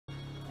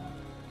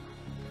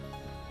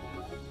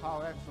How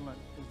excellent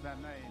is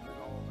that name in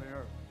all the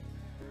earth.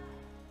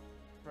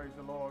 Praise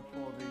the Lord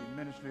for the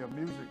ministry of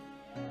music,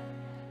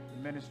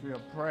 the ministry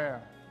of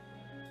prayer,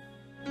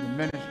 the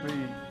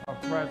ministry of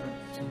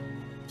presence,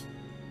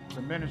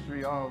 the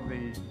ministry of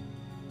the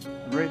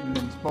written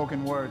and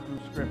spoken word through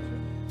Scripture.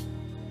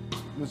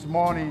 This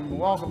morning,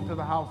 welcome to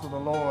the house of the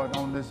Lord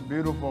on this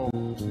beautiful,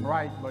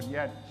 bright, but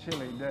yet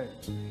chilly day.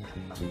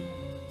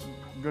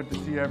 Good to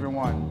see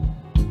everyone.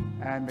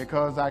 And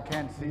because I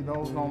can't see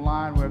those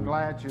online, we're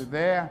glad you're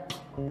there.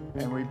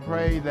 And we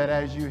pray that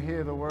as you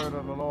hear the word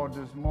of the Lord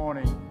this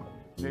morning,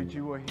 that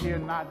you will hear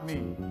not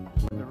me,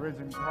 but the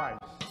risen Christ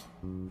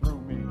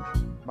through me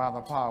by the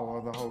power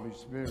of the Holy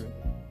Spirit.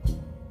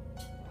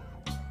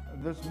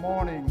 This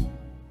morning,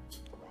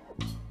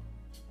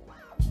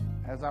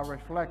 as I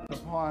reflect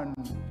upon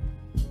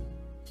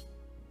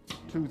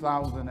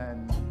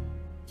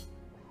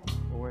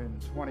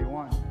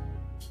 2021,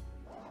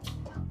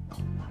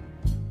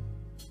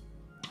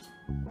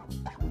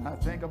 I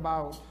think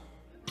about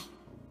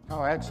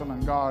how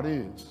excellent God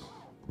is.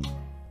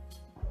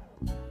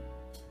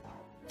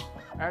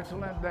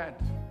 Excellent that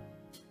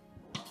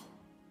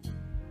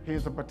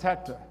He's a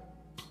protector.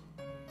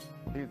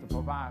 He's a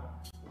provider.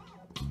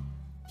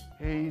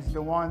 He's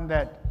the one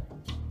that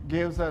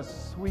gives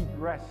us sweet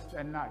rest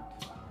at night.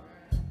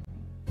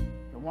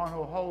 The one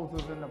who holds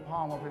us in the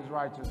palm of His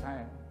righteous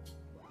hand.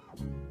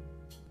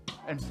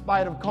 In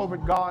spite of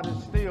COVID, God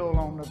is still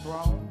on the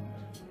throne.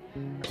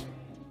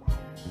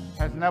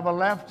 Has never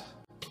left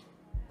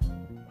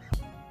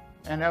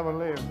and ever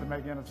lives to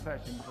make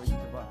intercession for each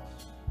of us.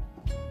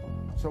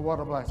 So what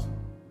a blessing.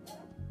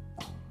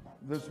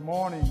 This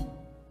morning,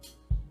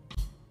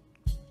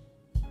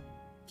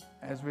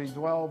 as we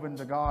delve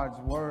into God's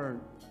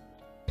Word,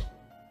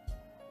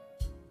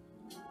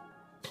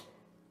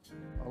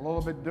 a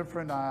little bit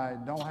different. I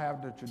don't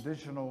have the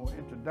traditional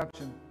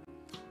introduction,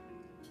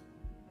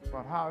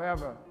 but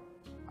however,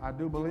 I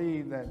do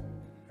believe that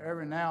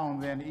every now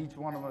and then, each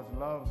one of us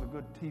loves a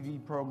good TV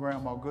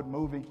program or a good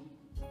movie,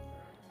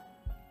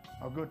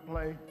 a good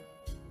play.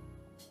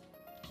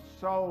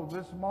 So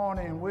this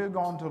morning, we're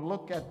going to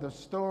look at the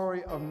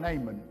story of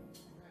Naaman.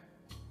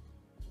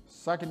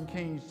 2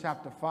 Kings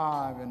chapter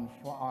 5 and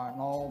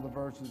all the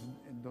verses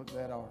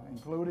that are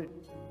included.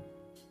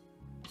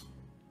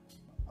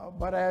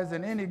 But as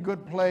in any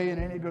good play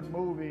and any good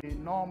movie,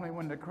 normally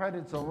when the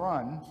credits are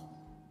run,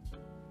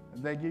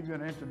 they give you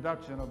an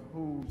introduction of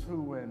who's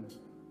who and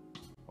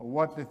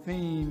what the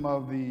theme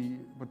of the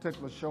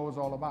particular show is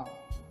all about.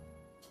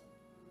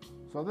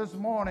 So this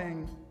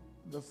morning,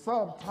 the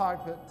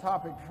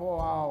subtopic for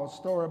our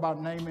story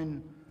about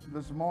Naaman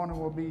this morning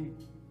will be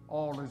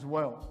All Is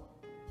Well.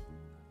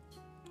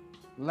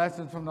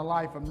 Lessons from the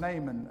life of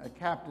Naaman, a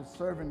captive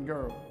servant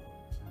girl,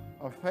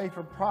 a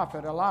faithful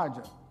prophet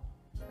Elijah,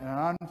 and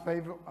an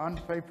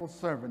unfaithful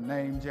servant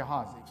named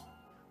Gehazi.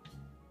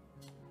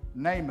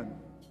 Naaman,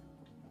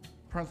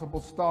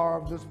 principal star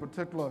of this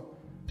particular,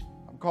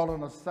 I'm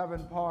calling a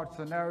 7-part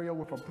scenario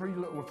with a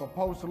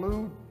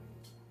postlude.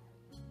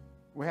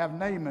 We have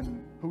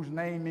Naaman, whose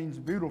name means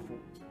beautiful,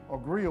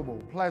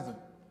 agreeable, pleasant,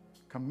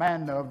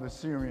 commander of the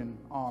Syrian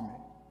army.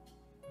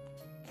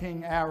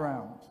 King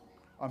Aram,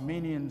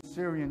 Armenian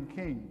Syrian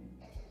king,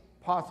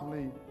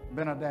 possibly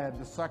Ben-Hadad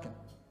II.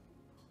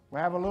 We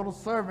have a little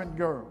servant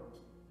girl,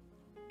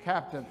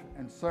 captive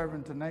and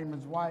servant to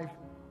Naaman's wife,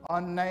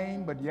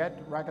 unnamed but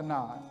yet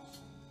recognized.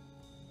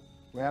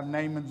 We have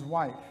Naaman's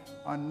wife,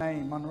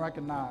 unnamed,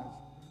 unrecognized.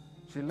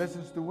 She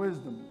listens to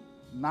wisdom,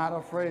 not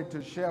afraid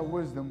to share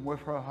wisdom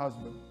with her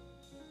husband.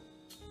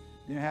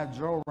 Then you have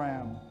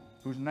Joram,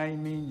 whose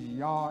name means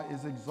Yah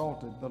is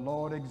exalted, the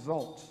Lord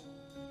exalts.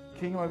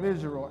 King of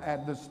Israel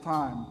at this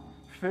time,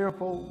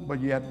 fearful but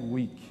yet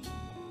weak.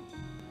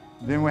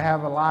 Then we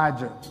have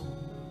Elijah,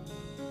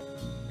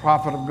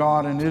 prophet of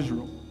God in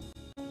Israel.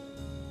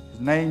 His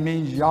name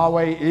means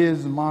Yahweh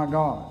is my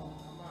God.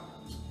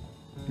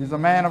 He's a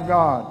man of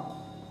God.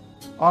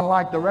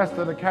 Unlike the rest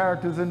of the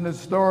characters in this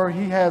story,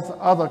 he has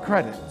other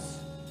credits.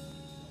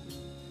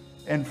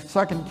 In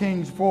 2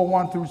 Kings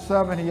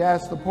 4:1-7, he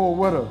asked the poor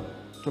widow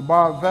to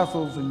borrow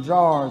vessels and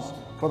jars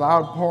for the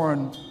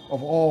outpouring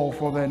of oil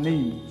for their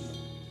needs.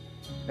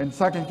 In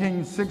 2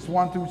 Kings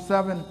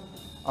 6:1-7,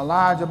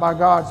 Elijah, by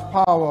God's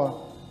power,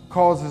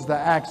 causes the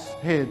axe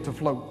head to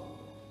float.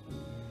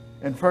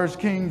 In 1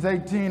 Kings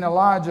 18,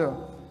 Elijah,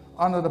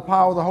 under the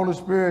power of the Holy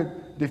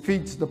Spirit,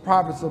 defeats the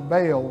prophets of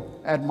Baal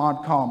at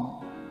Mount Carmel.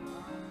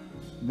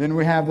 Then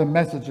we have the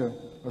messenger,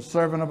 a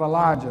servant of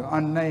Elijah,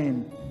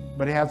 unnamed,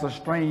 but he has a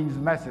strange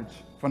message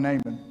for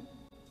Naaman.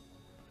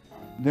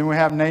 Then we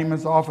have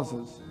Naaman's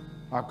officers.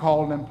 I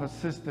call them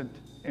persistent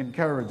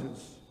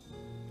encouragers.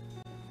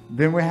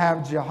 Then we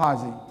have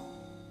Gehazi.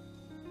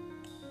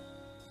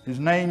 His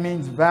name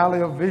means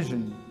valley of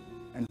vision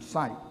and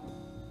sight.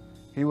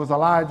 He was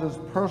Elijah's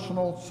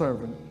personal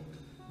servant,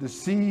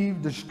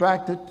 deceived,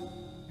 distracted,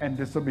 and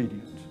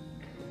disobedient.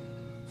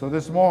 So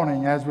this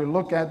morning, as we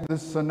look at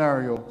this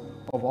scenario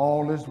of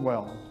all is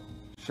well,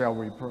 shall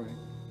we pray.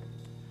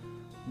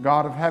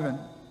 God of heaven,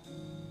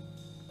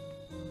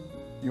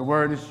 Your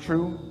word is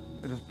true.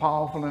 It is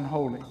powerful and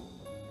holy.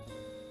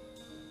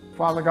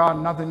 Father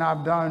God, nothing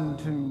I've done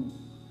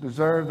to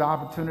deserve the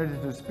opportunity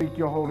to speak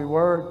your holy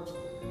word.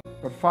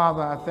 But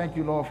Father, I thank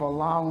you, Lord, for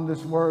allowing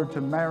this word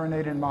to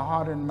marinate in my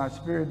heart and my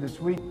spirit this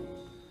week.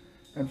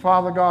 And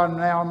Father God,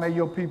 now may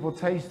your people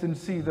taste and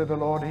see that the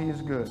Lord, he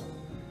is good.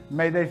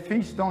 May they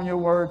feast on your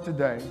word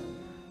today,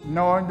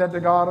 knowing that the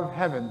God of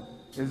heaven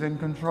is in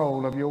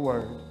control of your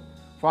word.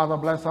 Father,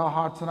 bless our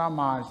hearts and our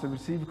minds to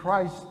receive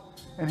Christ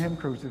and him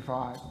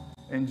crucified.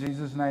 In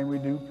Jesus' name we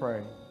do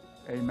pray.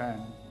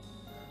 Amen.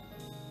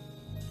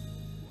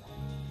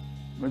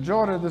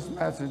 Majority of this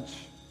message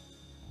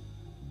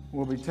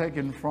will be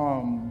taken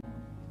from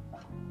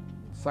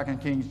 2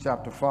 Kings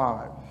chapter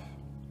 5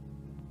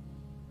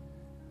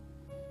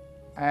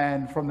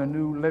 and from the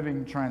New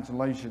Living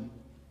Translation.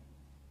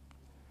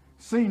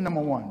 Scene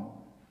number 1,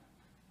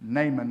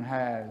 Naaman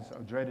has a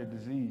dreaded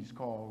disease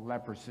called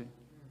leprosy.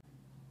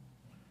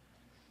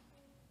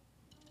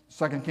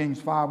 2 Kings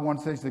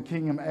 5:1 says, the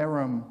king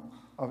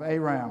of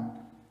Aram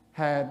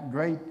had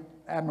great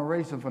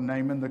admiration for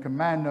Naaman, the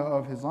commander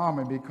of his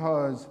army,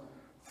 because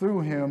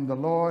through him the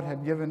Lord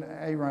had given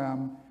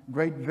Aram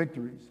great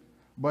victories.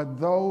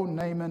 But though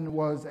Naaman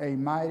was a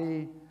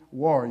mighty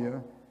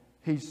warrior,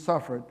 he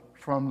suffered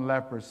from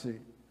leprosy.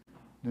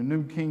 The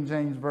New King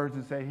James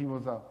Version says he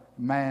was a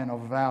man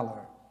of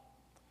valor.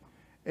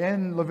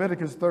 In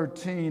Leviticus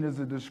 13 is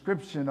a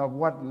description of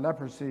what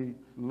leprosy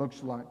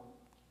looks like.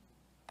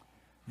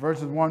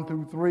 Verses 1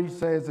 through 3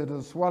 says it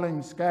is a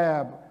swelling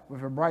scab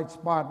with a bright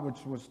spot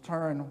which was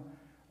turned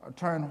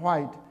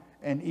white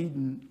and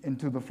eaten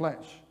into the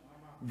flesh.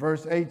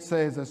 Verse 8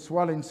 says a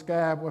swelling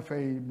scab with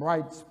a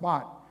bright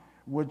spot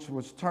which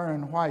was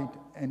turned white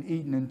and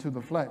eaten into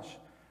the flesh.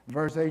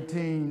 Verse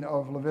 18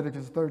 of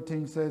Leviticus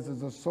 13 says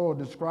is a sore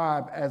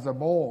described as a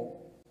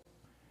boil.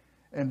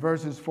 And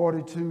verses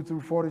 42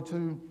 through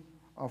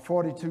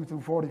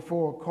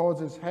 44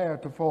 causes hair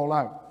to fall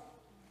out.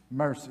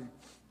 Mercy.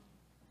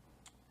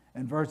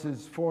 And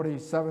verses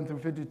 47 through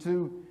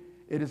 52,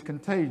 it is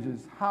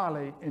contagious,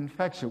 highly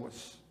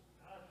infectious.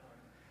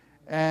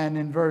 And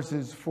in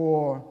verses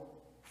 4,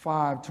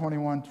 5,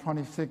 21,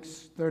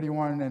 26,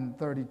 31, and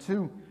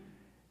 32,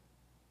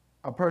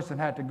 a person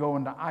had to go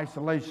into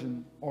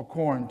isolation or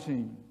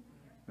quarantine,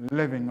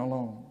 living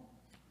alone.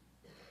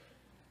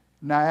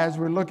 Now, as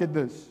we look at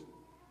this,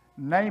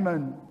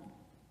 Naaman,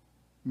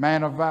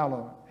 man of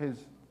valor,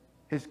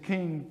 his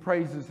king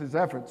praises his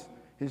efforts.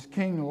 His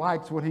king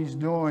likes what he's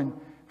doing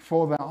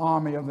for the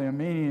army of the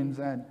Arameans,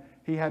 and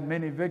he had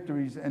many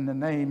victories in the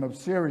name of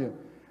Syria.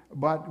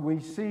 But we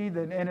see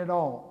that in it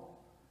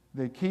all,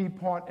 the key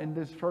point in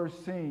this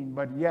first scene,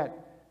 but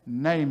yet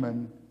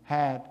Naaman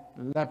had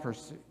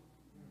leprosy.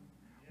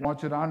 I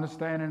want you to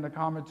understand in the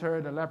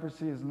commentary that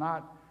leprosy is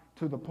not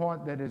to the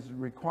point that is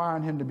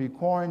requiring him to be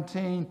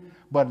quarantined,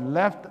 but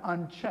left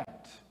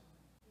unchecked,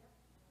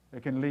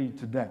 it can lead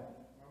to death.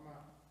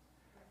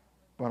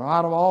 But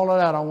out of all of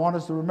that, I want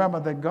us to remember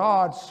that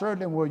God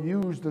certainly will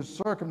use the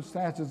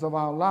circumstances of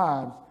our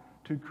lives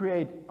to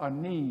create a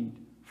need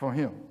for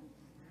him.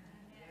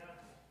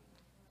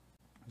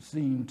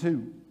 Scene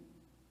 2,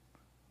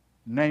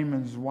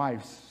 Naaman's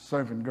wife's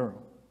servant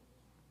girl.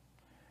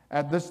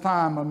 At this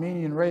time,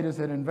 Aramean raiders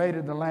had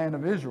invaded the land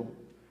of Israel,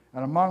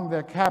 and among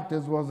their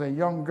captives was a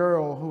young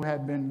girl who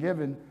had been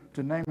given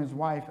to Naaman's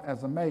wife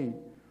as a maid.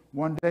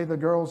 One day the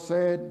girl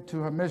said to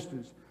her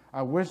mistress,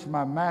 I wish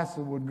my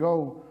master would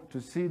go to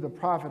see the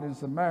prophet in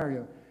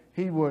Samaria.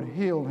 He would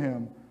heal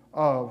him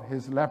of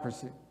his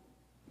leprosy.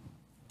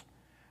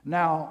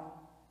 Now,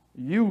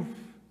 youth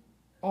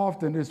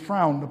often is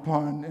frowned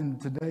upon in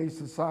today's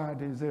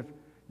society as if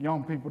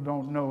young people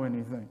don't know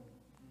anything.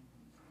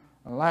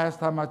 Last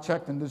time I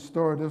checked in this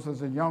story, this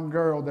was a young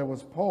girl that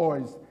was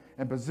poised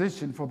and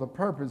positioned for the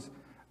purpose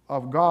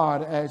of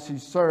God as she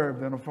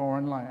served in a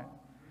foreign land.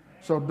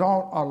 So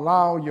don't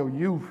allow your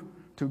youth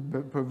to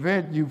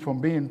prevent you from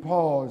being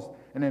paused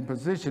and in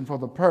position for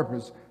the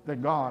purpose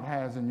that God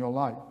has in your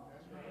life.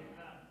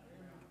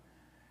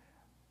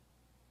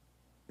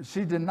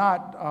 She did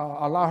not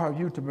allow her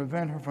youth to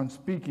prevent her from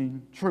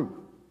speaking truth.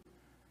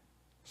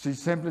 She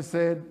simply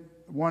said,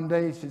 one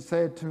day she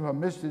said to her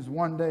mistress,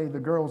 one day the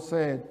girl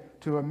said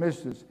to her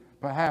mistress,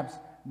 perhaps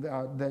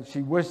that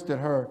she wished that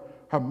her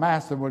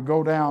master would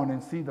go down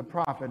and see the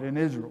prophet in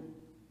Israel.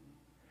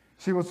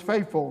 She was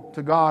faithful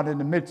to God in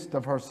the midst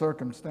of her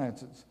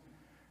circumstances,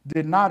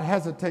 did not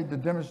hesitate to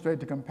demonstrate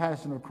the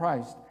compassion of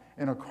Christ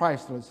in her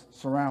Christless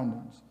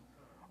surroundings.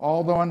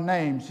 Although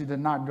unnamed, she did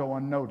not go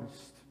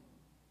unnoticed.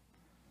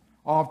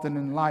 Often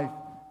in life,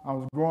 I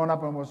was growing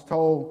up and was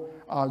told,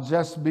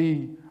 just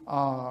be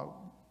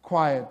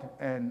quiet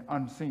and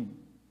unseen.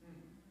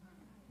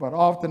 But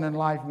often in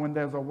life, when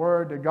there's a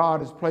word that God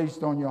has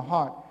placed on your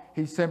heart,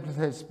 he simply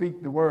says,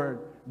 speak the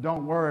word.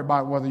 Don't worry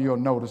about whether you're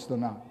noticed or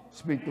not.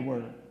 Speak the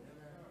word.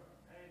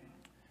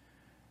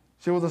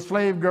 She was a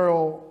slave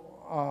girl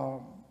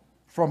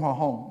from her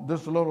home.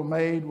 This little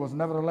maid was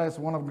nevertheless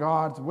one of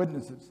God's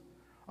witnesses,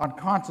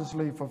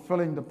 unconsciously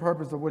fulfilling the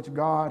purpose of which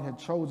God had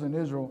chosen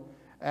Israel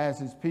as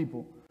his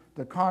people.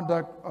 the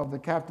conduct of the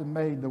captain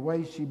maid, the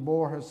way she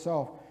bore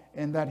herself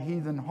in that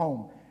heathen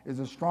home, is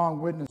a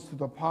strong witness to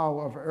the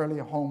power of early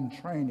home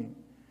training.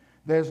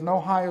 There's no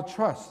higher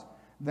trust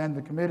than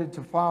the committed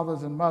to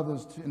fathers and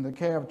mothers in the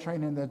care of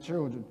training their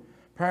children.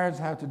 Parents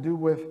have to do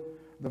with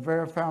the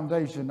very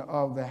foundation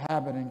of the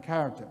habit and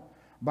character.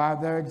 By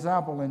their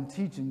example in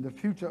teaching, the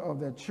future of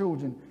their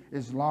children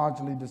is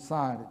largely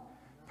decided.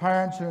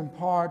 Parents who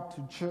impart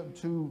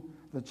to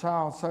the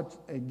child such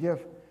a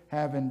gift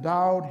have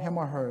endowed him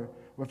or her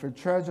with a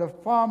treasure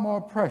far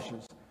more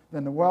precious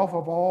than the wealth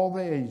of all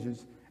the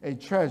ages, a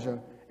treasure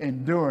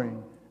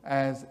enduring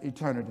as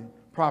eternity.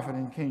 Prophet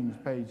and Kings,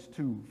 page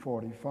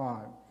 245.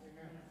 Amen.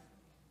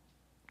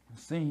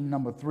 Scene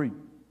number 3.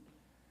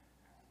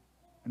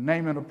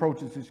 Naaman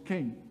approaches his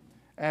king.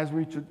 As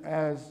we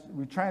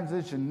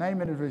transition,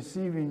 Naaman is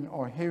receiving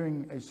or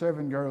hearing a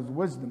servant girl's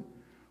wisdom.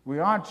 We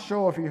aren't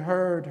sure if he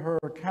heard her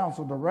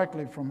counsel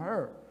directly from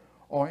her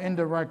or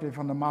indirectly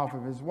from the mouth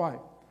of his wife.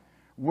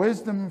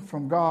 Wisdom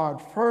from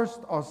God,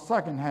 first or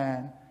second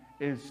hand,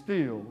 is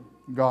still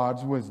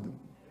God's wisdom.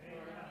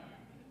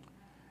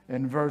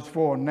 In verse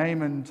 4,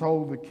 Naaman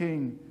told the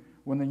king,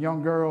 when the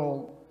young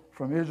girl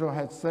from Israel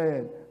had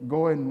said,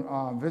 go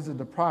and visit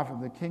the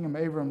prophet, the king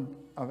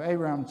of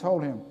Aram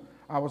told him,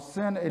 I will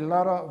send a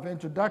letter of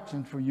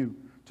introduction for you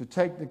to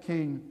take the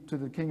king to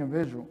the king of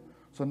Israel.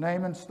 So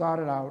Naaman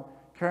started out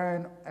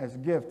carrying as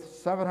gift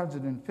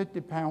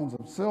 750 pounds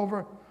of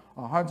silver,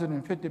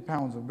 150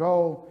 pounds of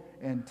gold,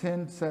 and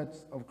 10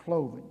 sets of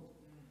clothing.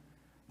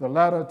 The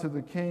letter to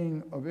the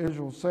king of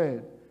Israel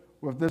said,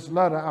 with this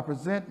letter I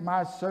present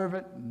my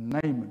servant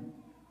Naaman.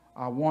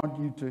 I want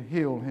you to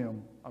heal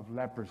him of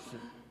leprosy.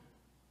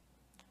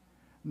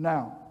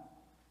 Now,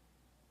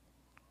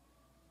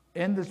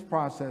 in this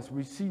process,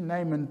 we see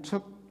Naaman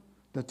took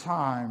the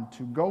time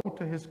to go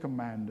to his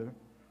commander,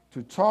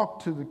 to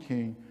talk to the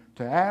king,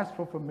 to ask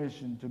for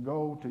permission to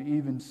go to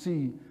even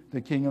see the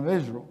king of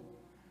Israel.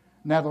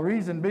 Now, the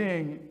reason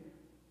being,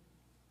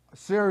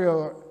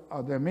 Syria,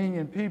 the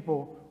Armenian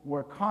people,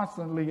 were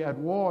constantly at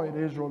war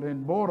in Israel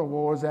in border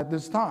wars at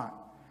this time.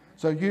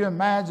 So you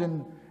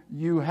imagine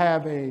you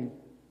have a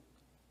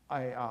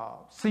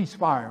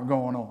ceasefire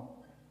going on,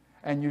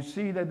 and you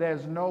see that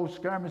there's no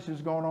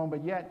skirmishes going on,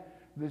 but yet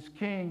this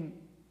king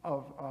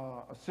of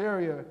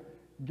Assyria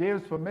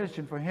gives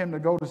permission for him to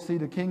go to see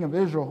the king of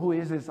Israel, who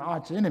is his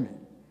arch enemy.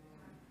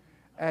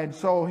 And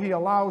so he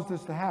allows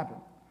this to happen.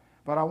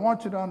 But I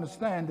want you to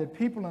understand that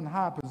people in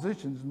high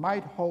positions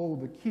might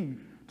hold the key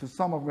to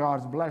some of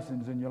God's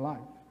blessings in your life.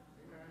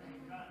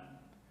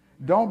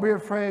 Don't be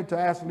afraid to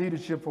ask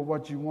leadership for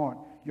what you want.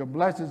 Your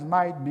blessings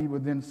might be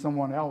within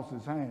someone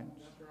else's hands.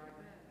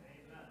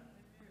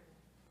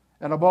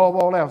 And above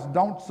all else,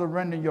 don't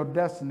surrender your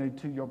destiny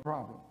to your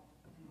problem.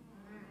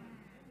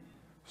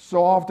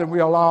 So often we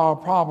allow our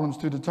problems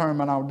to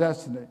determine our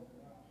destiny.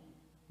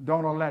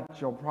 Don't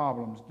let your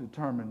problems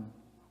determine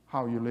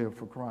how you live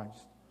for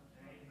Christ.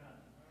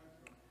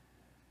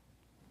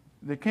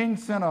 The king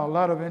sent a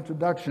letter of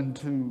introduction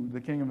to the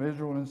king of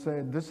Israel and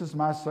said, this is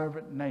my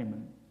servant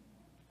Naaman.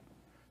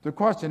 The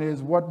question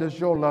is, what does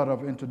your letter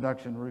of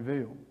introduction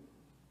reveal?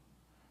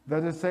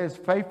 Does it say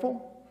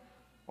faithful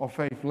or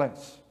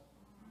faithless?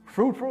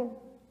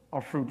 Fruitful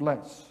or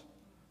fruitless?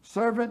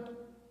 Servant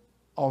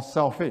or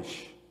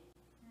selfish?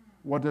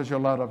 What does your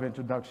letter of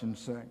introduction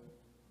say?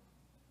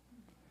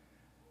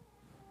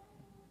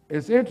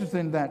 It's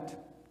interesting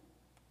that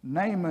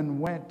Naaman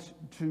went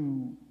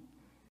to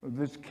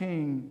this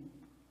king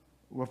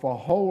with a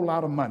whole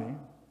lot of money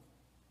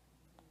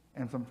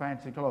and some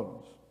fancy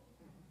clothes.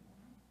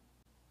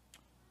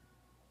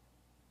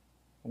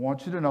 I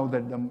want you to know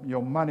that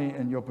your money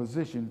and your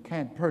position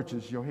can't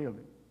purchase your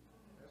healing.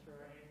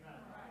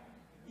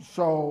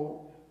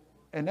 So,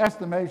 an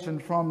estimation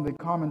from the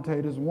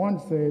commentators, one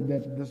said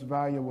that this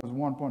value was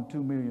 $1.2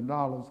 million,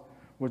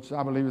 which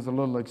I believe is a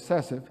little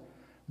excessive,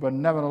 but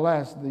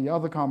nevertheless, the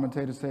other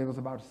commentators say it was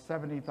about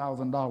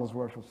 $70,000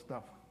 worth of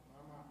stuff.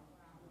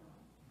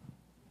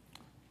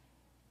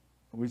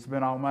 We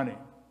spend our money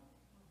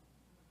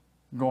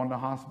going to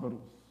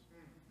hospitals,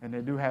 and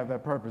they do have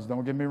that purpose,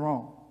 don't get me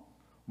wrong.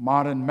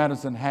 Modern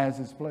medicine has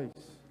its place.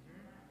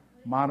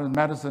 Modern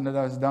medicine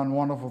has done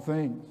wonderful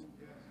things.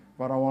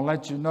 But I want to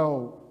let you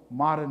know,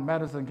 modern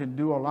medicine can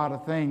do a lot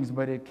of things,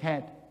 but it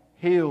can't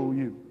heal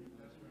you.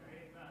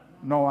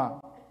 No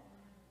how.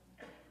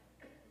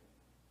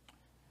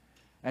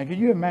 And can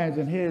you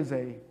imagine, here's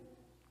a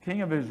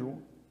king of Israel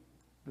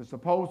that's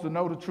supposed to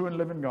know the true and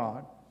living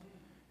God.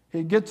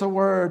 He gets a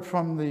word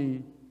from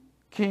the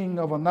king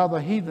of another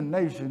heathen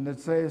nation that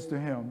says to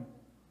him,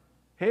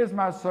 here's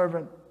my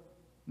servant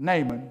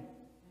Naaman,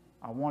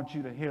 I want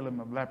you to heal him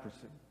of leprosy.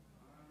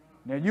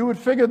 Now you would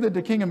figure that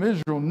the king of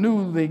Israel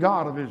knew the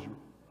God of Israel.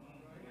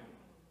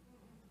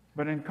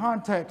 But in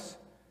context,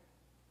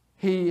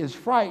 he is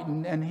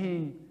frightened and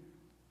he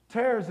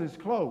tears his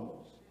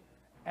clothes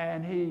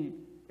and he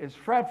is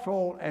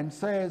fretful and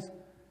says,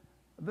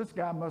 this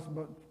guy must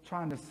be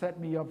trying to set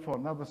me up for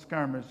another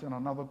skirmish and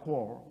another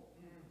quarrel.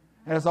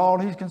 That's all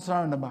he's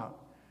concerned about.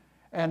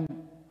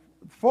 And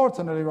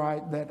fortunately,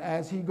 right, that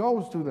as he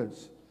goes to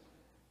this,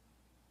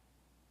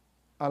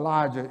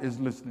 Elijah is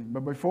listening.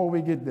 But before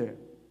we get there,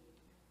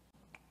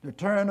 the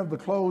turn of the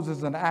clothes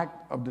is an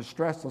act of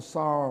distress or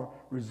sorrow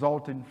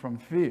resulting from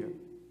fear.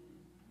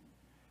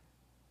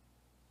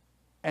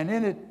 And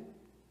in it,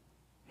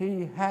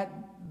 he had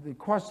the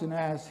question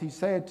asked, he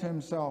said to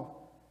himself,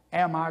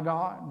 am I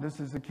God? This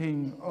is the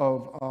king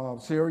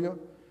of Syria.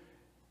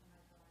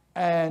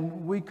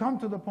 And we come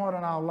to the point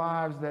in our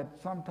lives that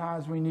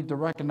sometimes we need to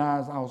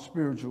recognize our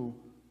spiritual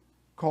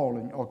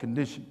calling or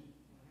condition.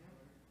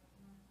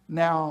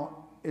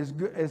 Now,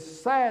 it's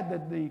sad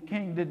that the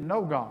king didn't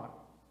know God,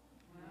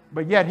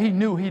 but yet he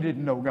knew he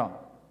didn't know God.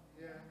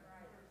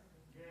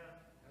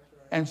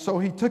 And so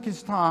he took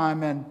his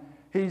time, and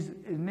he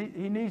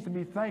needs to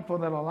be thankful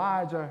that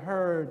Elijah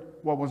heard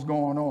what was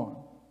going on.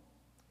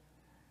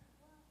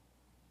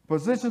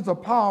 Positions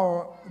of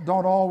power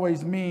don't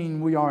always mean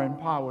we are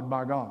empowered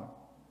by God.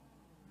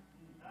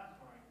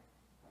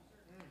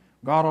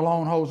 God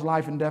alone holds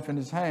life and death in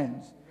his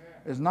hands.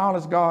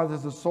 Acknowledge God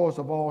as the source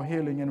of all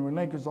healing and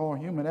relinquish all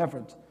human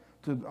efforts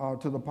to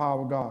the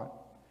power of God.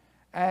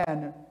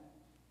 And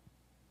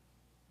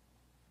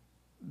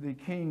the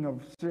king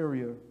of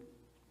Syria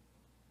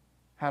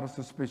had a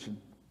suspicion.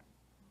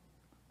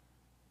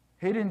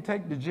 He didn't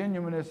take the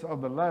genuineness of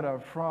the letter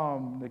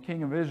from the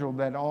king of Israel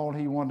that all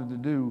he wanted to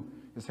do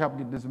is help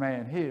get this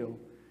man healed.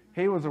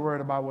 He was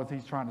worried about what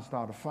he's trying to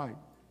start a fight.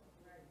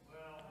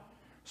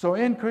 So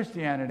in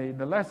Christianity,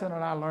 the lesson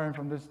that I learned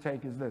from this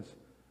take is this.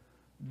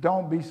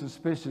 Don't be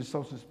suspicious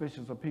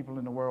of people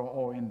in the world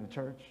or in the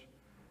church,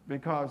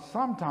 because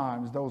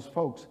sometimes those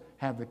folks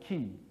have the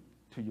key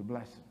to your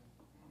blessing.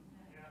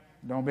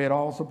 Don't be at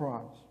all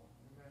surprised.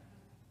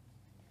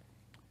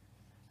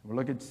 We'll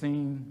look at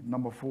scene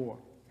number 4.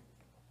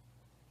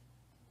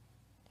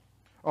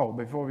 Oh,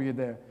 before we get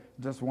there,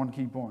 just one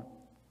key point.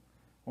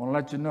 I want to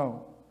let you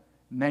know,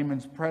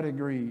 Naaman's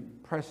pedigree,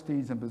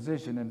 prestige, and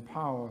position and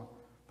power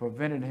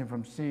prevented him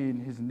from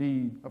seeing his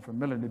need of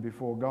humility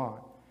before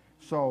God.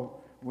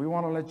 So we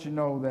want to let you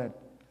know that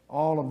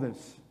all of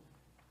this,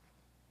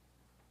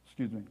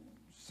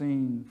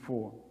 scene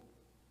 4.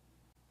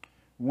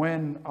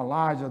 When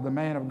Elijah, the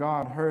man of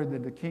God, heard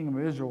that the king of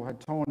Israel had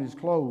torn his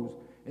clothes,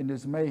 in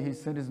dismay he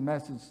sent his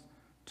message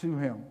to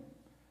him.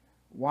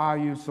 Why are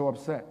you so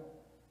upset?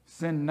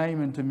 Send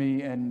Naaman to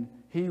me, and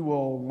he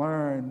will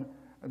learn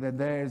that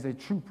there is a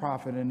true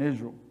prophet in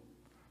Israel.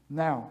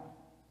 Now,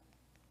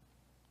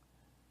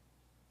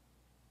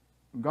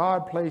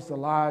 God placed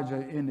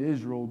Elijah in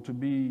Israel to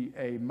be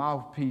a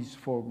mouthpiece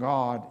for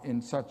God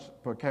in such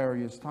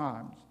precarious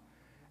times.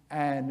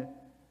 And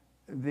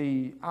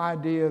the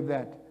idea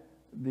that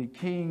the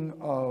king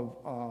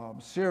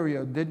of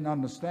Syria didn't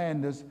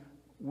understand this,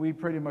 we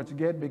pretty much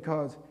get,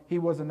 because he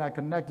wasn't that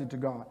connected to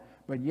God.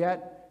 But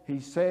yet, he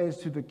says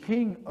to the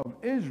king of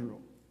Israel,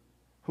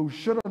 who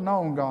should have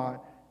known God,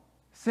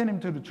 send him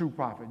to the true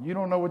prophet. You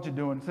don't know what you're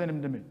doing, send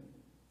him to me.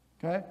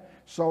 Okay?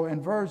 So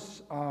in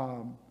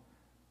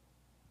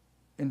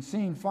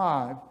scene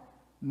 5,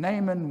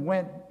 Naaman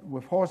went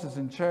with horses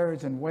and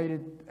chariots and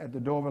waited at the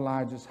door of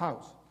Elijah's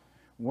house,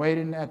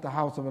 waiting at the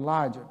house of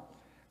Elijah.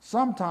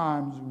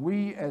 Sometimes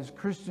we as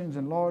Christians,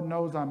 and Lord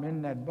knows I'm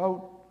in that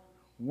boat,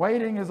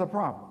 waiting is a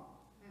problem.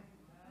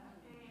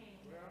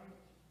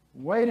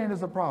 Waiting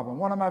is a problem.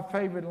 One of my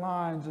favorite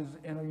lines is,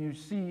 you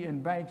see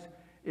in banks,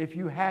 if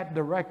you had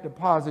direct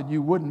deposit,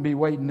 you wouldn't be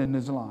waiting in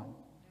this line.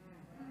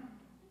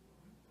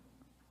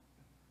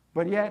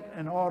 But yet,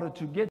 in order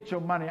to get your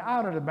money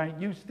out of the bank,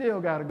 you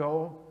still got to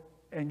go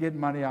and get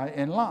money out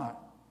in line.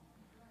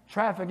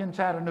 Traffic in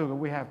Chattanooga,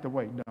 we have to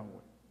wait, don't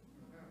we?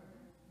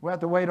 We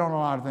have to wait on a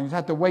lot of things. We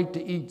have to wait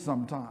to eat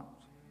sometimes.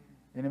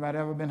 Anybody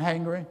ever been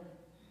hangry?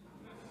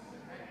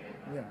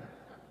 Yeah.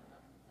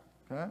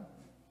 Okay?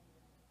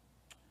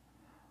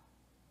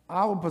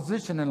 Our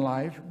position in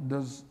life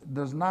does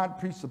not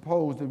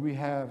presuppose that we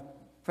have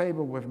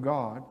favor with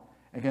God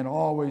and can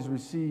always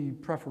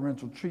receive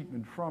preferential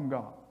treatment from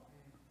God.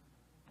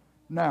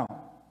 Now,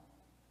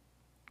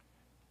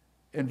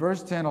 in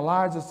verse 10,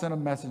 Elijah sent a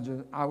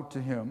messenger out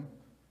to him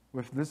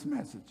with this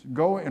message: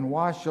 go and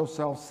wash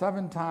yourself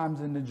 7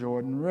 times in the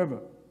Jordan River.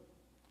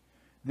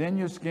 Then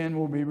your skin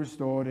will be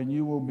restored and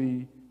you will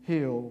be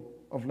healed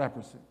of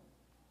leprosy.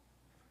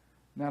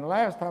 Now, the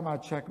last time I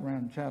checked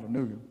around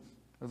Chattanooga,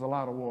 there's a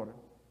lot of water.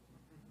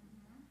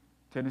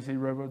 Tennessee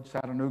River,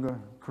 Chattanooga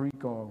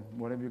Creek, or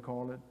whatever you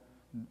call it,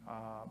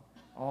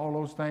 all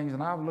those things,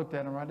 and I've looked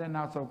at them, right? They're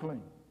not so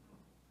clean.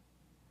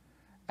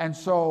 And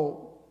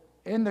so,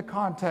 in the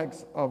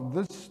context of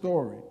this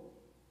story,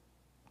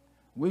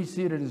 we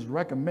see that it's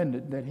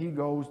recommended that he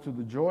goes to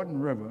the Jordan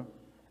River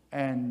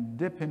and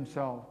dip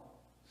himself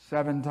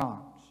 7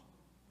 times.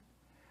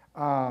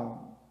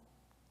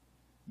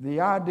 The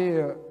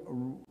idea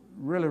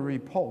really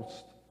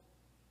repulsed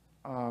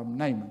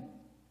Naaman.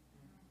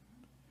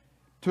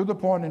 To the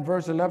point in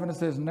verse 11, it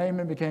says,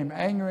 Naaman became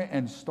angry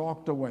and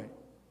stalked away.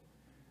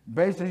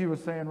 Basically, he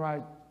was saying,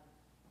 right,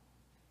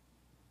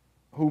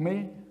 who,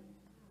 me?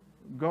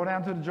 Go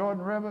down to the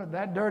Jordan River,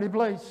 that dirty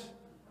place.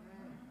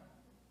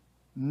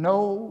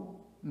 No,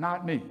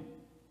 not me.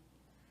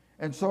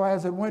 And so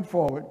as it went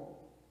forward,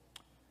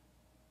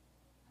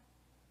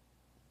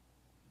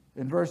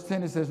 in verse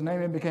 10 it says,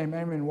 Naaman became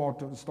angry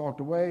and stalked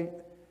away.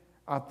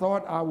 I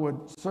thought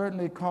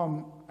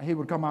he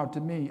would come out to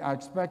me. I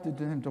expected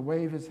him to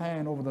wave his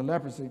hand over the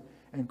leprosy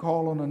and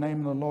call on the name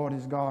of the Lord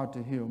his God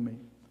to heal me.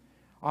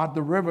 Are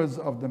the rivers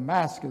of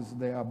Damascus,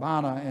 the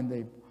Abana and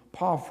the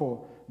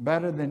Paphor,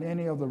 better than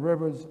any of the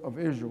rivers of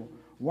Israel?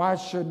 Why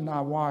shouldn't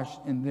I wash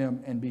in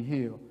them and be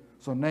healed?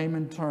 So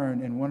Naaman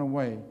turned and went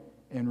away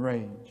in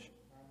rage.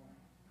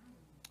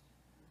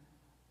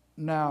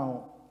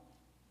 Now,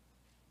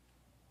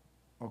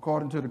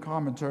 according to the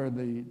commentary,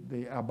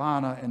 the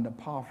Abana and the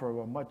Paphor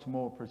were much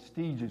more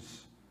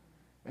prestigious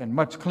and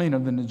much cleaner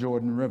than the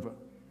Jordan River.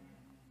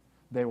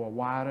 They were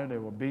wider, they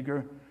were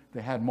bigger,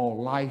 they had more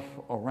life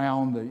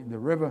around the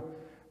river.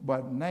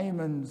 But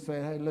Naaman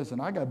said, hey, listen,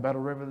 I got better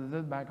river than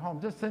this back home.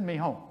 Just send me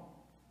home.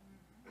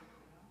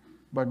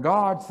 But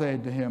God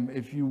said to him,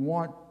 if you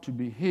want to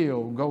be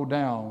healed, go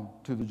down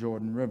to the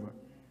Jordan River.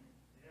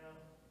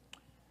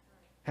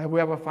 Have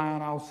we ever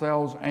found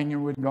ourselves angry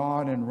with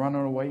God and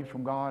running away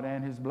from God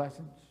and his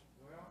blessings?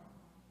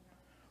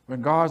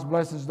 When God's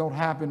blessings don't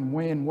happen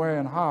when, where,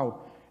 and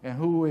how, and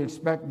who we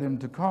expect them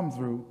to come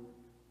through,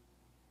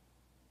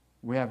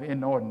 we have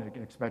inordinate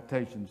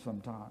expectations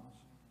sometimes.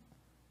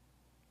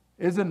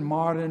 Isn't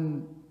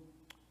modern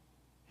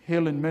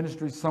healing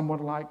ministry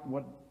somewhat like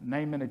what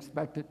Naaman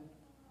expected?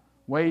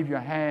 Wave your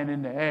hand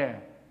in the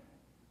air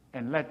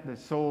and let the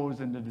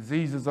sores and the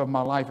diseases of my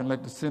life and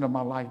let the sin of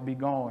my life be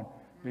gone,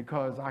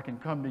 because I can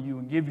come to you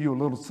and give you a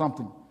little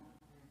something,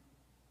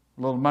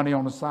 a little money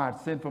on the side,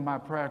 send for my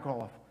prayer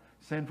cloth,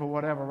 send for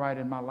whatever right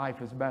in my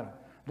life is better.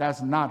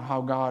 That's not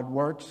how God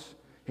works.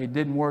 He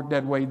didn't work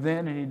that way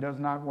then, and he does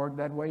not work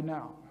that way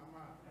now.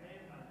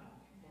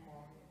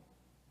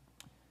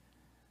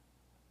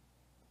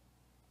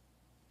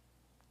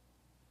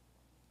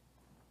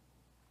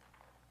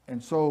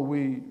 And so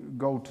we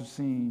go to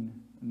scene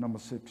number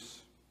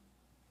 6,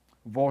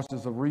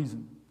 voices of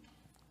reason.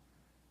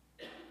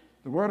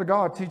 The Word of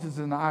God teaches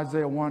in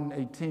Isaiah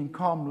 1:18,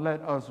 come,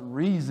 let us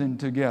reason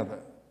together.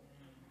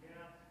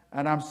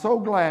 And I'm so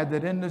glad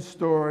that in this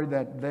story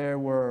that there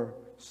were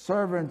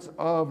servants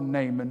of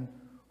Naaman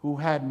who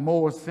had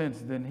more sense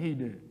than he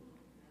did.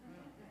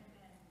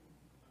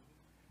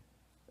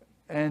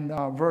 And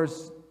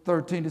verse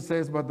 13 it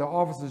says, but the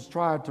officers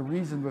tried to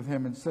reason with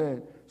him and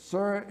said,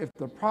 sir, if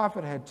the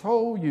prophet had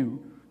told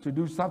you to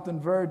do something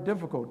very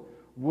difficult,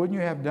 wouldn't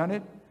you have done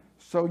it?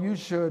 So you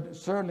should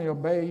certainly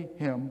obey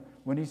him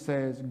when he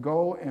says,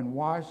 go and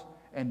wash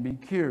and be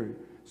cured.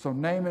 So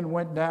Naaman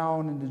went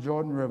down in the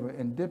Jordan River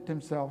and dipped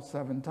himself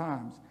 7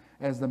 times,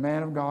 as the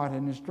man of God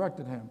had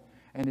instructed him.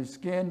 And his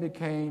skin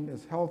became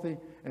as healthy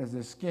as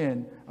the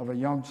skin of a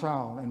young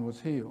child and was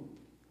healed.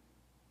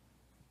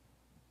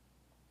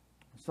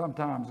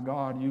 Sometimes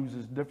God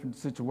uses different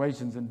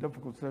situations and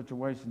difficult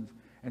situations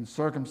and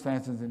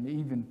circumstances and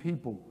even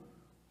people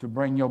to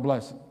bring your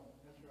blessing.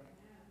 That's right.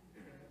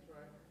 That's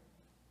right.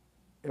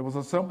 It was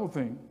a simple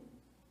thing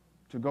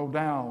to go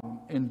down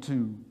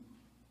into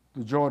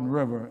the Jordan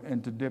River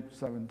and to dip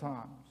 7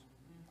 times.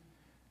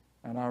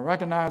 And I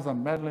recognize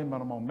I'm meddling,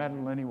 but I'm going to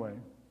meddle anyway.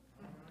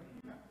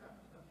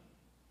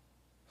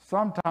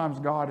 Sometimes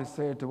God has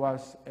said to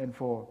us, and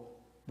for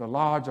the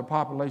larger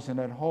population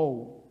at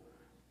whole,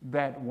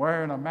 that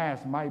wearing a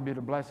mask might be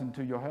the blessing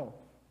to your health.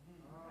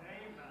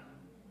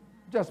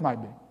 Just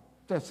might be.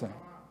 Just saying.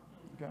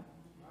 Okay?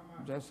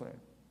 Just saying.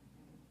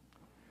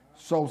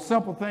 So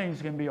simple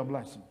things can be a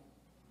blessing.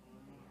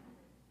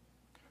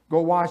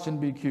 Go wash and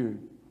be cured.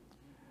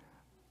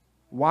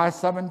 Why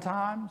 7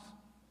 times?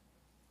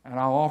 And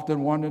I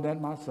often wondered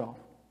that myself.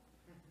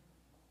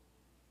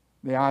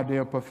 The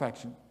idea of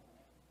perfection.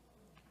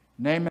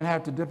 Naaman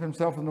had to dip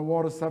himself in the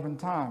water 7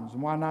 times.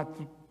 Why not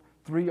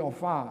 3 or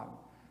 5?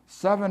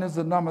 7 is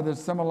the number that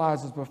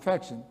symbolizes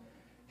perfection.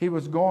 He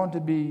was going to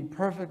be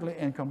perfectly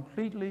and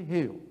completely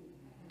healed.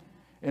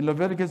 In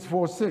Leviticus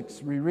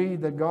 4:6, we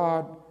read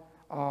about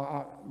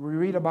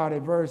a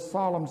very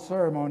solemn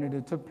ceremony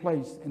that took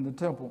place in the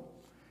temple.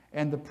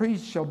 And the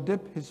priest shall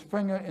dip his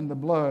finger in the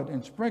blood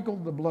and sprinkle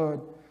the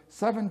blood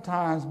 7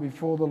 times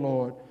before the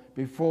Lord,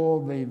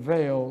 before the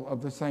veil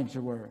of the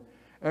sanctuary.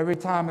 Every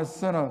time a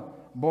sinner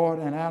brought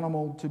an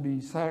animal to be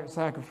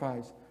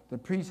sacrificed, the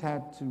priest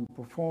had to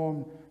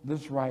perform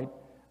this rite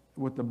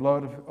with the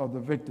blood of the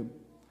victim.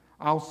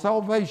 Our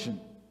salvation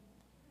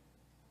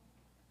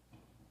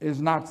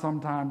is not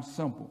sometimes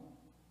simple,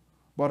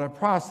 but a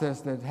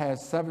process that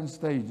has 7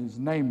 stages,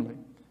 namely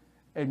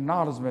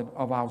acknowledgement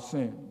of our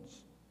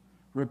sins,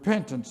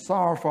 repentance,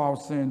 sorrow for our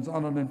sins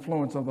under the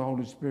influence of the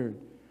Holy Spirit,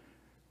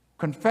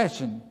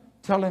 confession,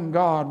 telling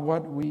God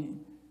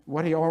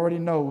what he already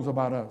knows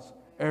about us,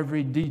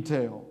 every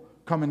detail,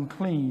 coming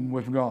clean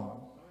with God.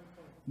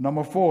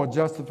 Number 4,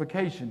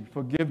 justification,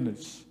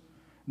 forgiveness.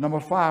 Number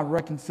 5,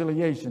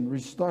 reconciliation,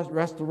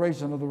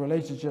 restoration of the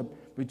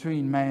relationship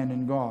between man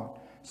and God.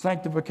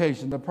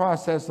 Sanctification, the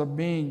process of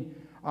being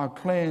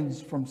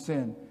cleansed from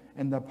sin.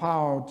 and the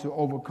power to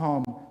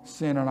overcome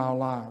sin in our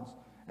lives.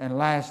 And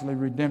lastly,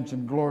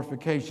 redemption,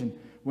 glorification,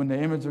 when the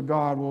image of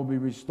God will be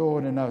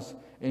restored in us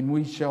and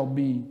we shall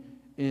be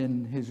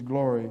in his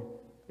glory,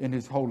 in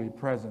his holy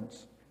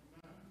presence.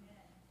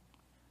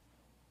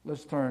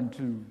 Let's turn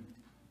to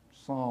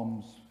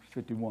Psalms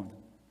 51.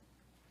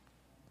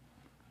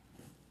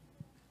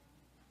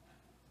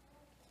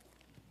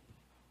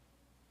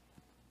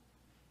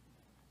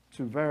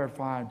 To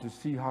verify, to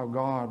see how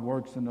God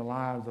works in the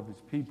lives of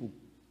his people.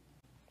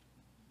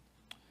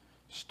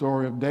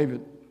 Story of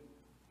David.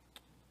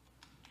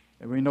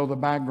 And we know the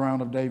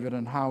background of David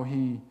and how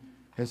he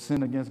has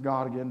sinned against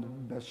God, against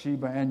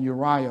Bathsheba and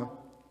Uriah.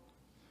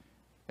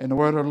 And the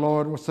word of the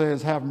Lord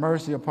says, have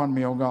mercy upon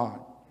me, O God,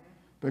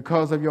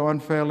 because of your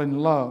unfailing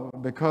love,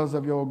 because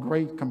of your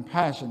great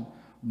compassion,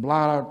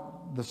 blot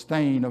out the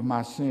stain of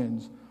my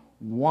sins.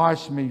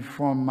 Wash me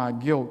from my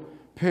guilt,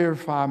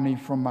 purify me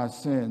from my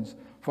sins.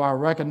 For I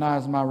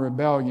recognize my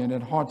rebellion,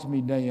 it haunts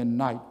me day and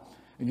night.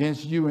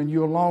 Against you and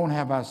you alone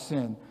have I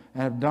sinned,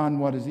 and have done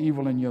what is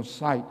evil in your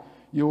sight.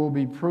 You will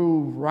be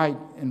proved right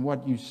in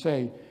what you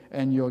say,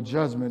 and your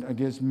judgment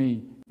against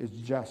me is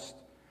just.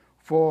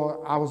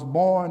 For I was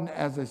born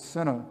as a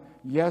sinner,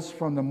 yes,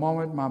 from the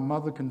moment my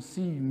mother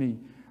conceived me.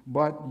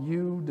 But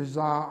you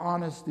desire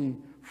honesty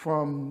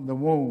from the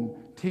womb,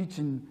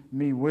 teaching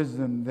me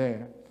wisdom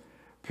there.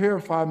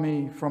 Purify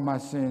me from my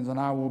sins, and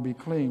I will be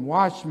clean.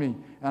 Wash me,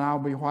 and I'll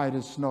be white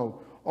as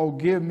snow. Oh,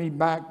 give me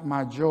back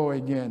my joy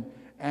again,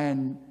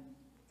 and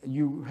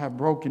you have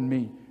broken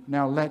me.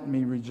 Now let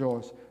me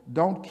rejoice.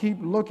 Don't keep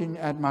looking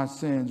at my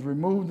sins.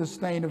 Remove the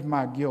stain of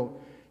my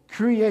guilt.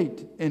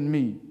 Create in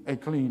me a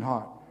clean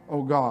heart,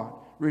 O God.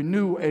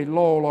 Renew a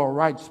loyal or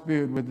right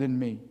spirit within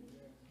me.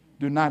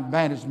 Do not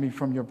banish me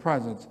from your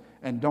presence,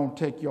 and don't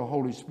take your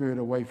Holy Spirit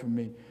away from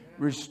me.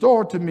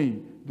 Restore to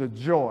me the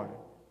joy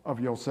of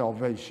your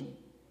salvation.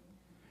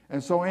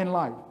 And so in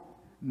life,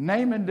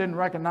 Naaman didn't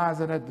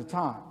recognize it at the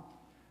time.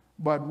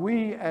 But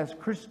we as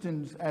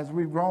Christians, as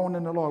we've grown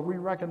in the Lord, we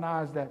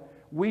recognize that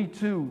we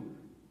too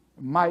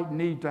might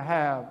need to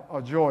have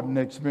a Jordan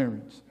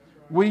experience.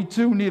 We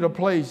too need a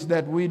place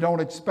that we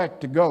don't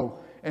expect to go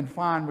and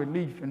find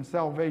relief and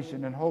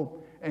salvation and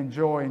hope and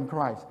joy in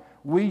Christ.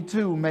 We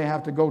too may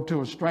have to go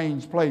to a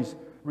strange place,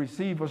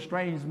 receive a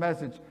strange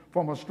message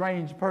from a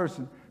strange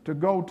person, to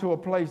go to a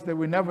place that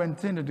we never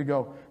intended to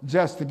go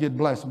just to get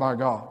blessed by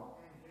God.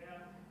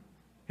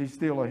 He's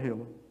still a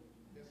healer.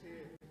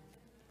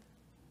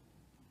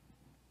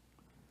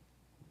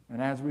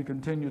 And as we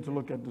continue to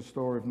look at the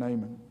story of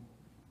Naaman,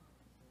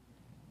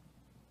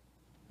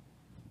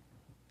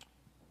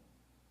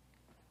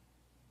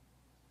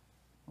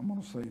 I'm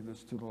going to say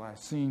this to the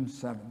last. Scene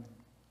 7.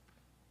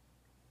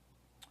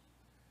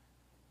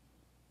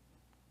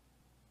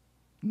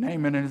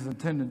 Naaman and his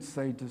attendants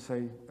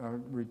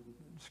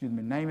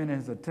Naaman and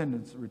his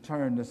attendants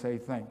returned to say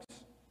thanks.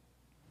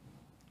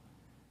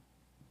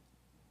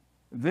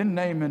 Then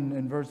Naaman,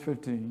 in verse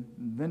 15,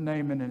 then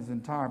Naaman and his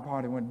entire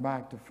party went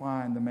back to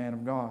find the man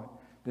of God.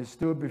 They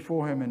stood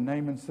before him, and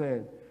Naaman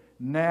said,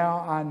 now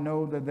I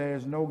know that there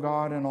is no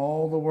God in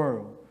all the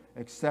world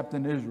except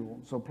in Israel,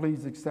 so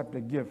please accept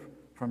a gift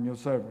from your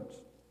servants.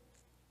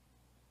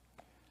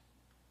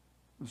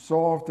 So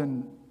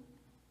often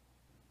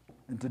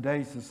in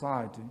today's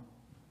society,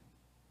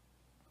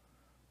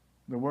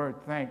 the word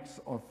thanks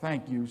or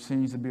thank you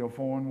seems to be a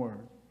foreign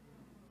word.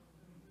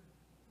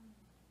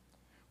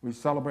 We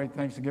celebrate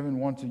Thanksgiving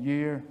once a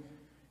year.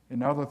 In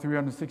the other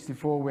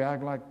 364, we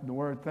act like the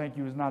word thank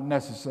you is not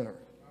necessary.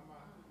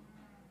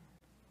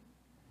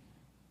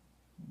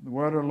 The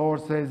word of the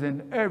Lord says,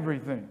 in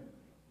everything,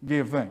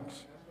 give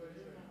thanks.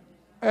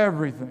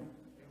 Everything.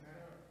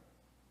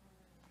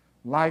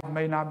 Life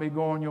may not be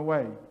going your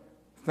way.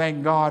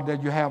 Thank God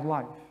that you have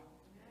life.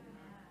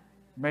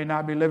 May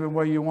not be living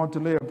where you want to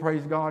live.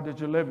 Praise God that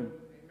you're living.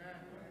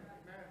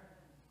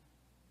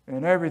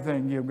 In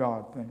everything, give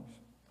God thanks.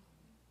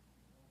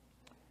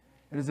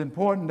 It is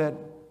important that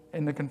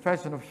in the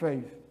confession of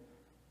faith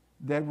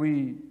that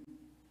we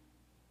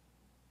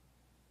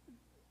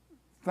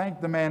thank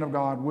the man of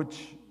God,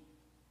 which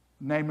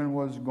Naaman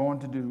was going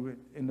to do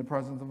in the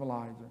presence of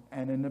Elijah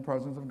and in the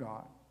presence of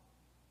God.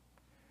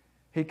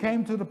 He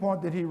came to the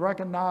point that he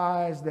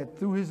recognized that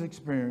through his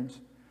experience,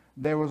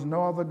 there was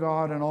no other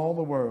God in all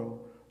the world,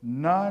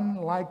 none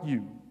like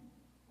you,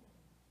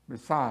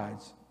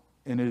 besides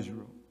in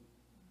Israel.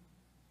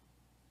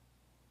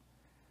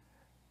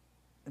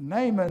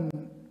 Naaman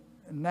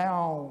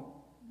now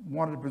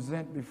wanted to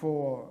present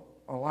before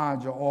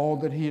Elijah all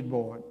that he had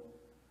bought.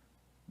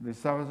 The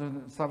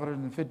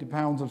 750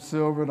 pounds of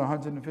silver, the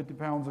 150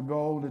 pounds of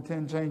gold, the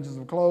 10 changes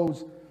of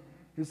clothes.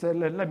 He said,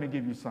 let me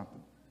give you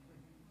something.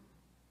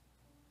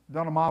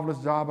 Done a marvelous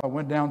job. I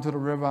went down to the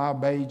river. I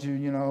bathed you,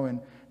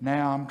 and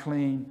now I'm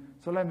clean.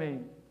 So let me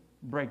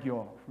break you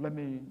off. Let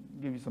me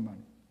give you some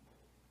money.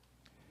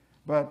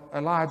 But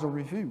Elijah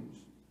refused.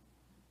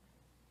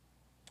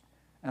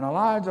 And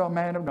Elijah, a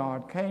man of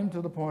God, came to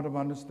the point of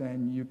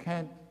understanding you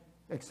can't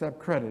accept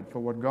credit for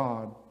what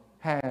God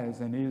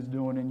has and is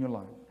doing in your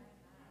life.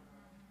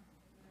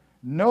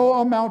 No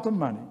amount of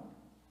money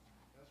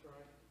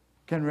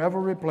can ever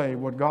replay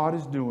what God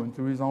is doing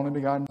through his only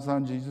begotten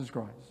Son, Jesus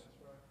Christ,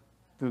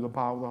 through the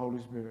power of the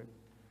Holy Spirit.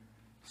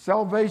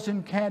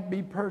 Salvation can't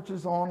be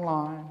purchased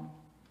online.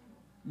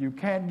 You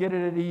can't get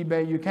it at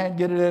eBay. You can't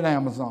get it at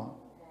Amazon.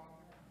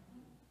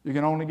 You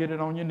can only get it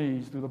on your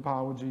knees through the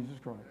power of Jesus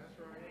Christ.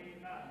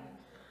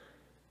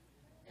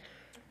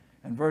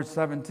 And verse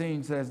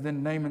 17 says,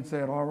 then Naaman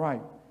said, all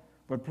right,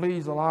 but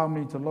please allow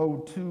me to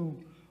load 2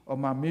 of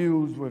my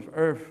mules with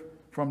earth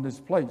from this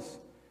place,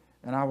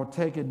 and I will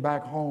take it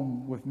back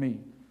home with me.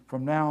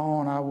 From now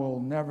on, I will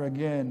never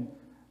again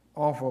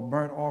offer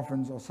burnt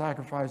offerings or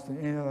sacrifice to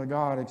any other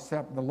God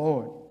except the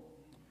Lord.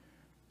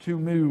 2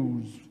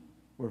 mules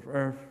with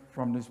earth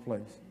from this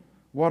place.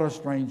 What a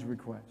strange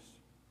request.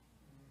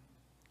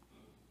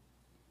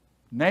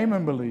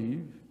 Naaman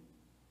believed,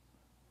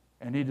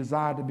 and he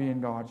desired to be in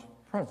God's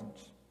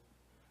presence.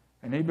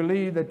 And he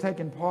believed that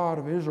taking part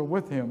of Israel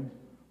with him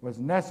was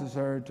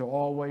necessary to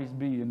always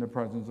be in the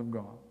presence of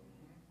God.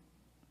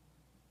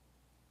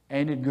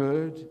 Ain't it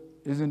good?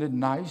 Isn't it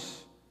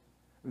nice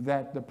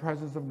that the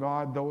presence of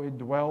God, though it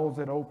dwells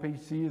at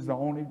OPC, is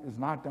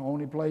not the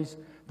only place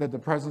that the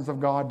presence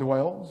of God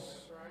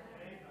dwells?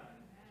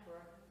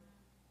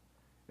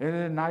 Isn't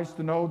it nice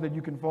to know that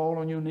you can fall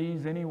on your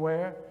knees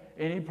anywhere,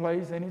 any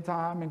place,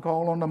 anytime, and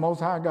call on the Most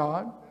High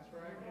God?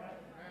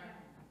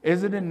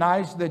 Isn't it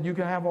nice that you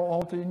can have an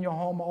altar in your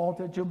home, an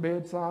altar at your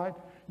bedside?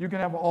 You can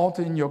have an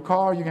altar in your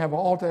car. You can have an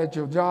altar at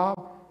your job.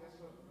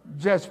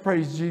 Just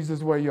praise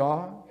Jesus where you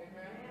are.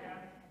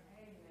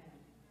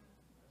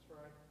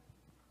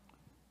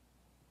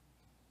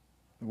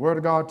 The Word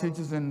of God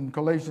teaches in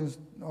Galatians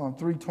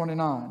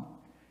 3:29,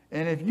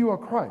 and if you are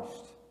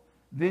Christ,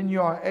 then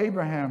you are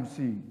Abraham's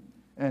seed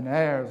and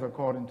heirs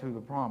according to the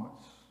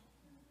promise.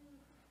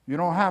 You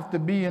don't have to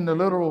be in the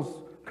literal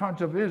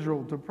country of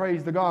Israel to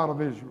praise the God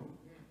of Israel.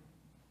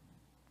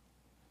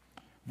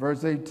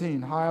 Verse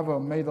 18, however,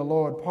 may the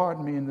Lord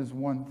pardon me in this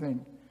one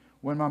thing.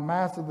 When my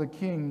master the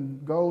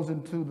king goes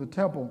into the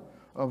temple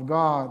of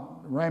God,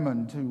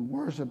 Rayner, to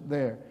worship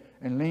there,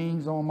 and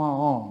leans on my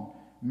arm,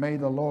 may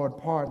the Lord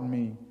pardon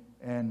me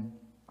when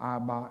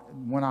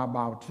I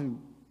bow too.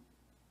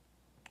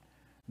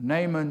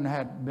 Naaman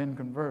had been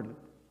converted,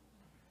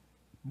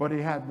 but he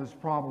had this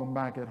problem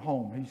back at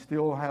home. He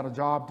still had a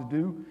job to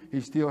do.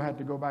 He still had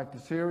to go back to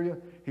Syria.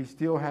 He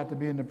still had to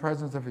be in the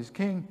presence of his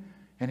king,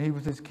 and he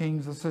was his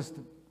king's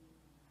assistant.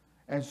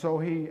 And so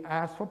he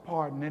asked for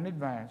pardon in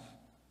advance.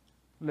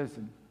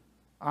 Listen,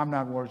 I'm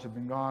not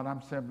worshiping God.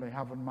 I'm simply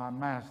having my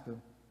master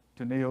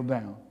to kneel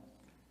down.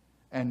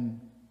 And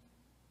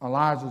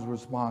Elijah's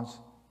response,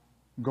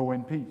 go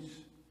in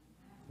peace,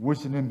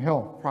 wishing him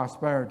health,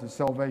 prosperity,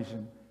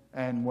 salvation,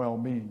 and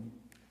well-being.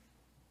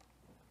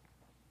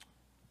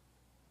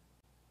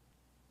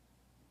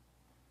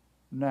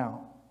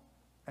 Now,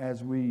 I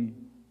think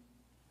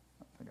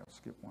I'll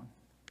skip one.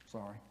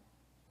 Sorry.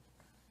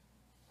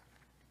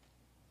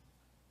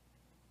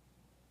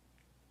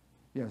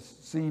 Yes,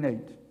 scene 8.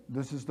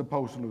 This is the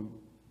postlude.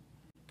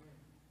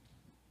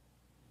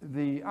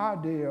 The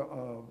idea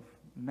of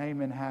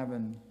Naaman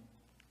having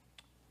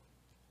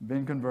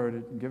been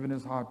converted, given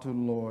his heart to the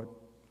Lord,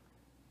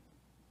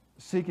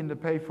 seeking to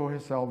pay for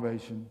his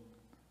salvation,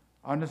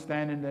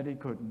 understanding that he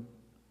couldn't,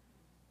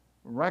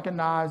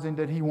 recognizing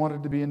that he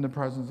wanted to be in the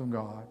presence of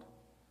God,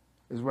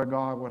 is where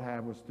God would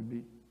have us to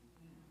be.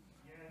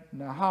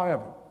 Now,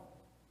 however,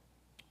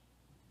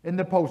 in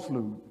the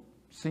postlude,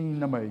 scene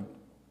number 8,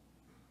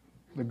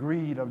 the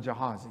greed of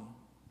Gehazi.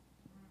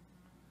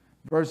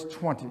 Verse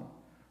 20,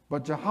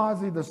 but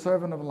Gehazi, the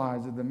servant of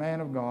Elijah, the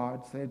man of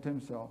God, said to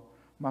himself,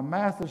 my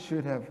master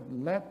should not have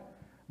let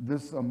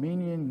this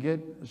Aramean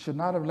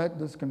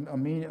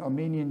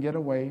get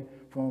away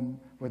from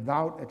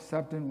without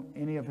accepting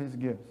any of his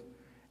gifts.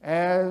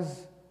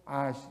 As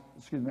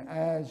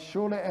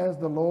surely as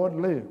the Lord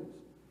lives,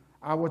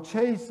 I will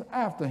chase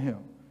after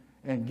him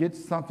and get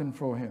something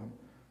for him.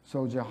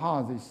 So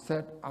Gehazi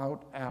set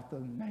out after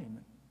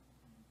Naaman.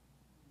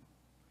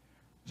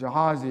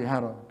 Gehazi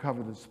had a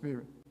covetous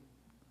spirit.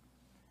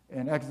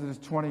 In Exodus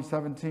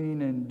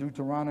 20:17 and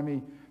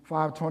Deuteronomy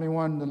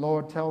 5:21, the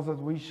Lord tells us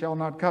we shall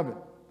not covet.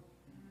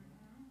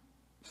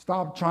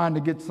 Stop trying to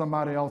get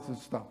somebody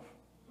else's stuff.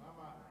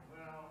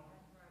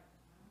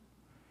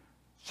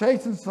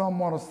 Chasing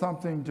someone or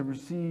something to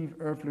receive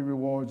earthly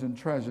rewards and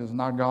treasures is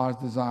not God's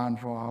design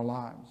for our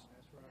lives.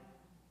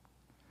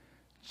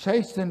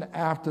 Chasing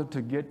after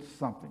to get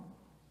something.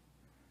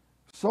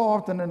 So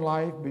often in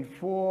life,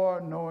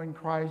 before knowing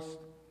Christ,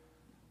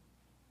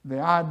 the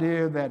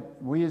idea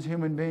that we as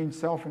human beings,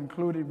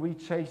 self-included, we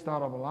chased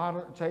after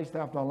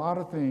a lot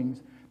of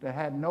things that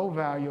had no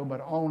value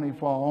but only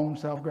for our own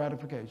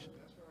self-gratification.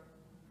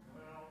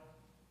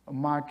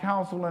 My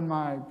counsel and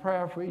my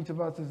prayer for each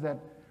of us is that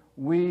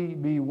we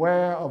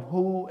beware of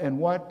who and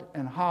what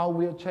and how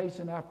we're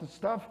chasing after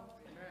stuff,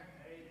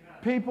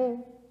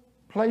 people,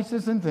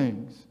 places, and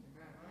things,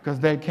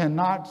 because they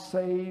cannot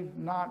save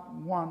not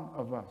one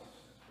of us.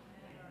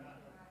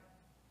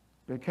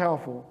 Be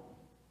careful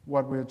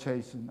what we're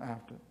chasing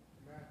after.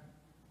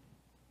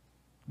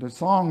 The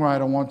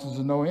songwriter wants us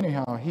to know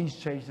anyhow, he's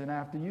chasing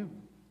after you.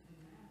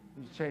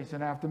 He's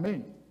chasing after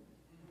me.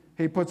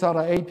 He puts out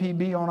an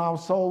APB on our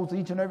souls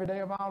each and every day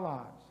of our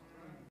lives.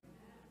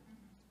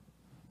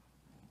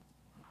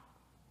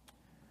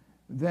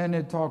 Then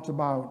it talks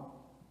about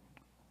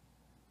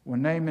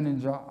when Naaman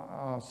and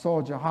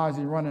saw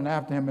Gehazi running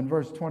after him in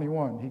verse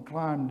 21, he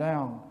climbed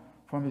down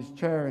from his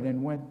chariot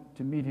and went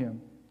to meet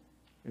him.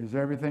 Is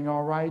everything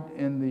all right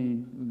in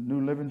the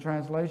New Living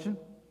Translation?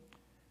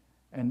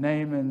 And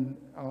Naaman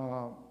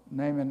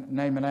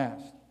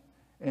asked.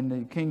 In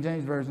the King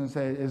James Version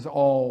says, is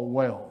all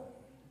well.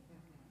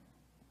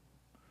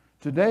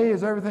 Today,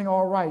 is everything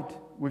all right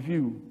with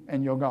you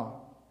and your God?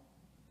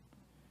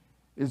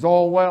 Is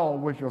all well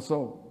with your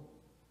soul?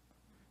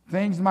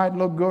 Things might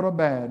look good or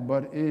bad,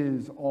 but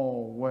is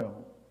all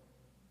well?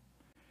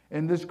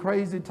 In this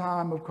crazy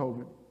time of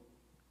COVID,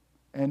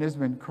 and it's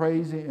been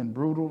crazy and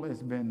brutal,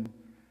 it's been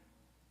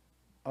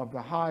of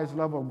the highest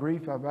level of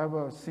grief I've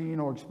ever seen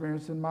or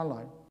experienced in my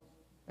life,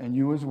 and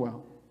you as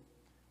well.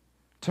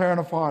 Tearing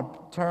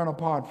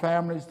apart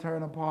families,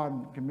 tearing apart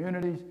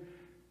communities,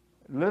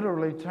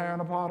 literally tearing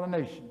apart a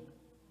nation.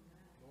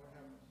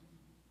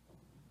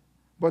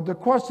 But the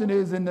question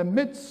is, in the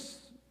midst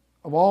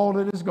of all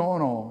that is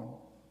going on,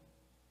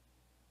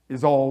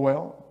 is all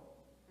well?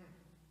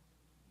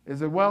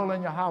 Is it well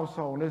in your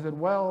household? Is it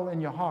well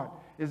in your heart?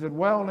 Is it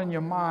well in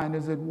your mind?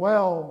 Is it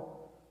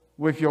well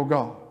with your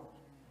God?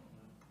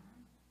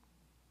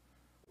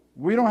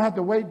 We don't have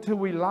to wait till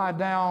we lie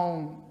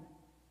down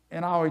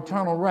in our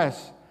eternal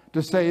rest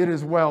to say it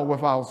is well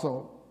with our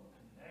soul.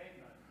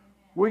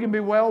 We can be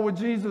well with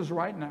Jesus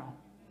right now.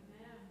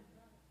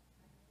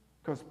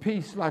 Because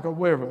peace like a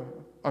river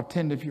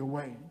attendeth your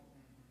way.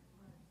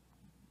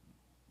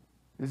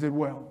 Is it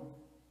well?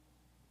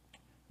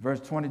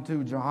 Verse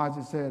 22,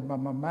 Gehazi said, but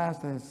my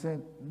master has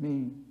sent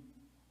me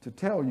to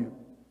tell you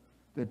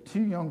that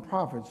 2 young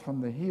prophets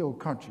from the hill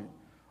country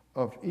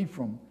of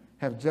Ephraim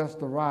have just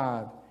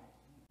arrived.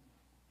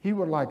 He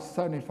would like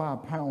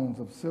 75 pounds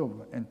of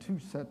silver and 2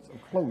 sets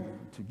of clothing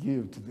to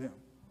give to them.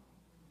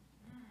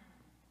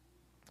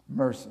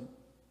 Mercy.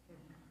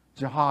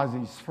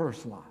 Gehazi's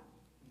first lie.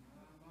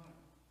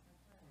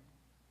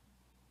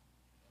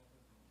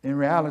 In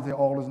reality,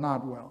 all is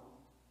not well.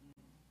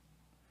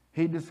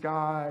 He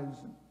disguised,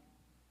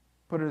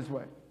 put it this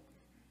way,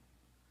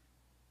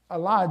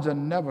 Elijah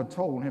never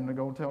told him to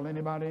go tell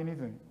anybody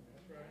anything.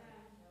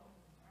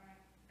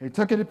 He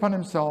took it upon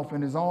himself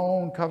in his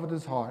own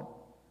covetous heart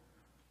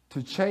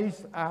to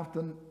chase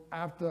after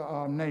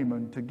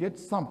Naaman to get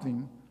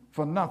something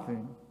for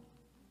nothing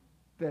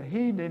that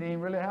he didn't even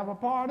really have a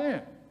part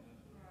in.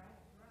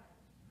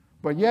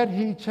 But yet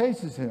he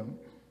chases him,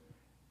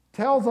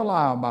 tells a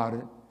lie about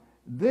it,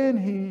 then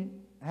he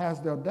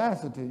has the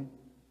audacity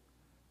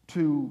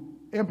to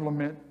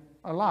implement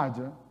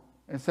Elijah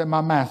and say, my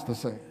master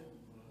said.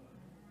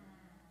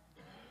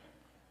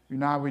 You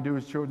know how we do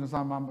as children,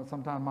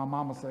 sometimes my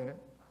mama said,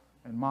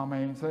 and mama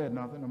ain't said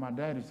nothing, or my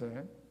daddy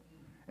said.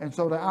 And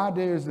so the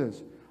idea is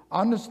this.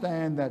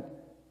 Understand that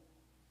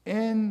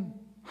in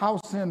how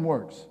sin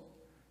works,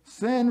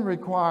 sin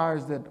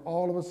requires that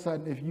all of a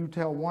sudden, if you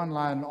tell one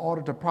lie, in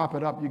order to prop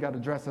it up, you got to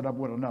dress it up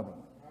with another one.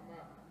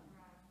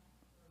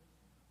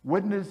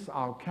 Witness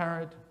our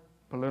current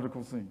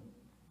political scene.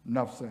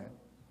 Enough said.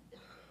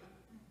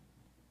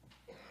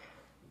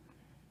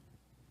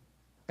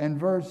 In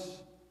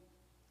verse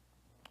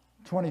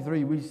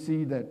 23, we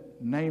see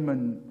that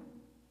Naaman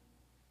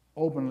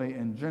openly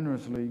and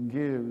generously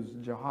gives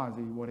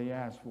Gehazi what he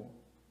asked for.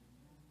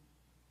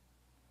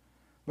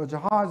 But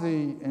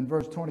Gehazi, in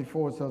verse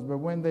 24, says, but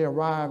when they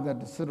arrived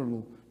at the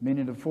citadel,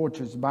 meaning the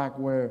fortress back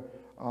where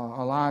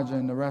Elijah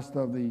and the rest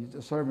of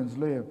the servants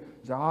lived,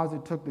 Gehazi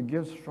took the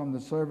gifts from the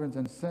servants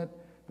and sent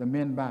the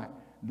men back.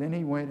 Then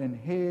he went and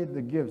hid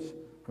the gifts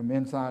from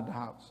inside the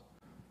house.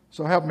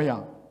 So help me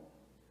out.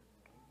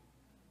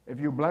 If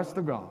you bless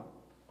the God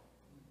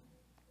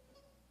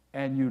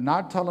and you're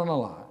not telling a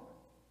lie,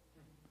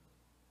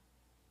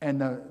 and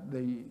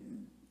the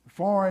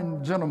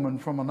foreign gentleman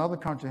from another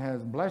country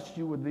has blessed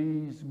you with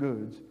these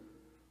goods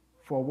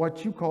for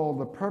what you call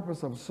the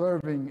purpose of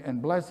serving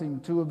and blessing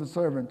 2 of the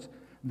servants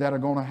that are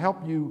going to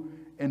help you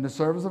in the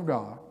service of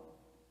God,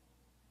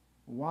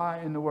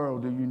 why in the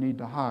world do you need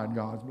to hide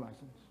God's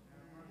blessings?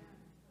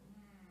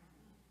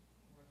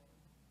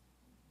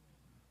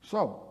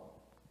 So,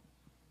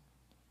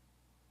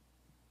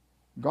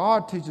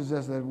 God teaches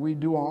us that we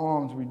do our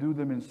alms, we do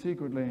them in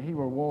secretly, and he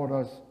will reward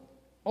us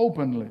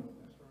openly.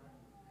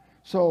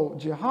 So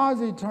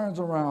Gehazi turns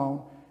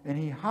around and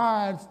he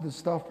hides the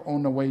stuff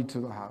on the way to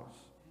the house.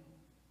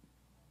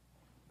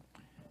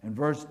 In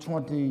verse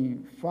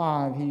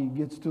 25, he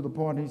gets to the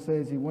point, he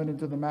says he went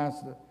into the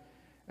master.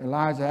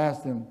 Elijah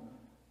asked him,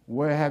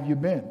 where have you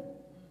been?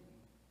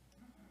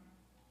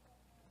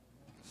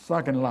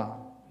 Second lie.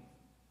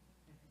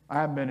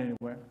 I haven't been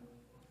anywhere.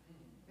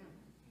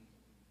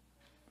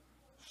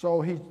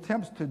 So he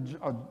attempts to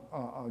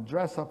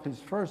dress up his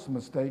first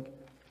mistake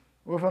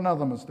with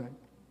another mistake.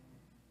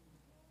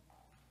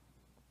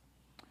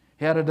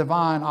 He had a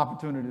divine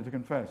opportunity to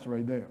confess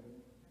right there.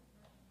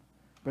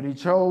 But he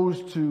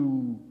chose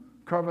to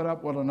cover it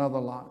up with another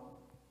lie.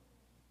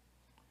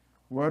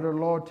 Word of the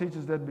Lord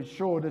teaches that be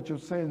sure that your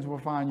sins will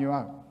find you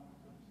out.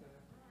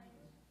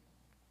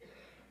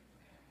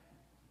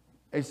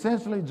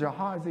 Essentially,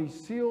 Gehazi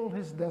sealed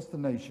his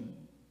destination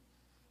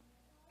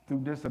through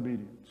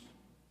disobedience.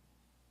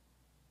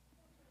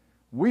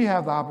 We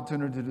have the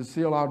opportunity to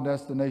seal our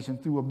destination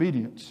through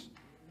obedience.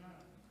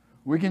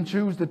 We can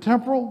choose the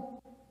temporal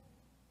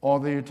or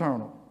the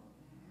eternal.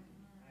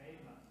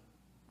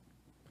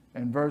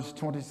 In verse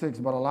 26,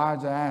 but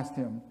Elijah asked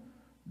him,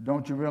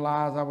 don't you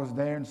realize I was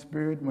there in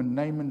spirit when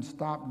Naaman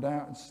stepped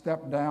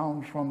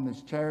down from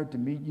this chariot to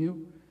meet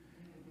you?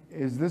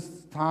 Is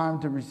this time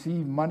to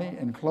receive money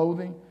and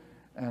clothing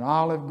and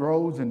olive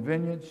groves and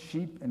vineyards,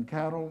 sheep and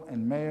cattle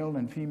and male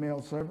and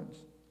female servants?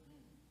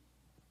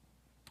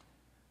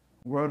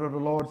 The word of the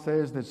Lord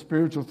says that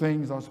spiritual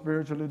things are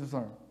spiritually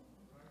discerned.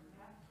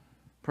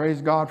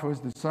 Praise God for his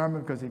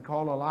discernment, because he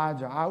called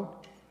Elijah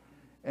out.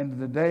 In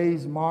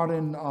today's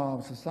modern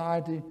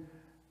society,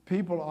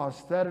 people are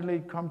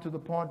steadily come to the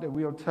point that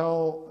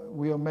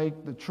we'll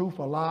make the truth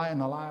a lie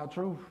and a lie a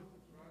truth.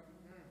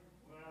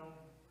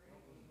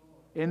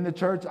 In the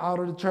church, out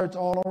of the church,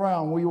 all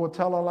around, we will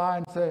tell a lie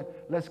and say,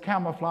 let's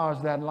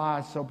camouflage that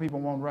lie so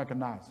people won't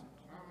recognize it.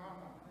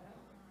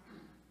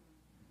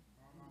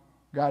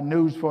 Got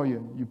news for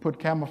you. You put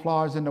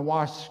camouflage in the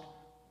wash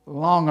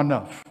long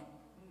enough,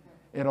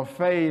 it'll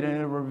fade and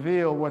it'll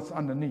reveal what's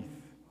underneath.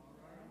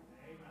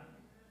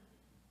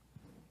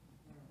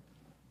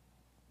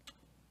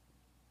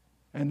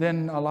 And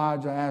then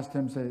Elijah asked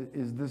him, said,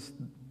 is this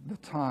the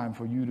time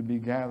for you to be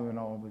gathering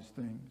all these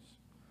things?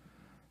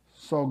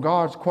 So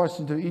God's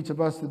question to each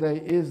of us today,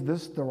 is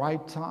this the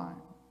right time?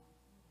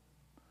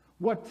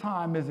 What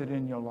time is it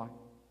in your life?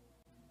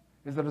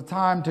 Is it a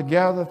time to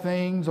gather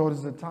things, or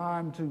is it a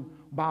time to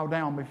bow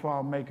down before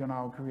our Maker and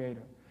our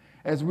Creator?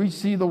 As we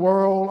see the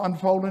world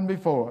unfolding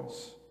before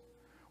us,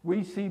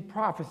 we see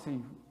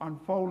prophecy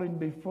unfolding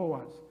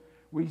before us.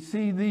 We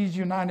see these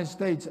United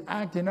States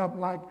acting up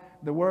like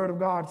the Word of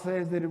God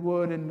says that it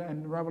would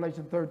in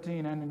Revelation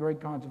 13 and the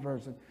Great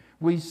Controversy.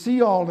 We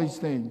see all these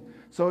things.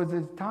 So is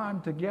it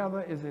time to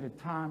gather? Is it a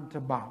time to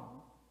bow?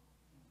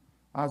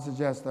 I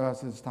suggest to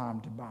us it's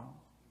time to bow.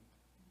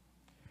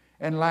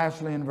 And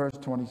lastly, in verse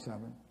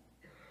 27,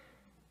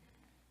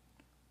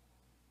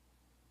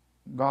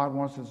 God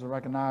wants us to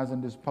recognize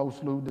in this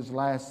postlude, this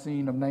last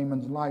scene of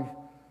Naaman's life,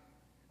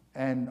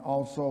 and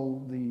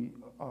also the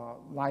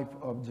life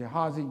of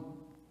Gehazi,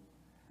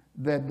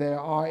 that there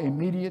are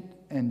immediate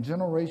and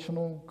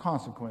generational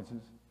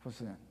consequences for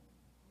sin.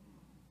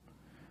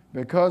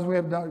 Because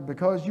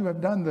you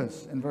have done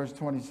this, in verse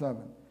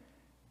 27,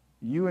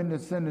 you and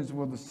descendants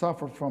will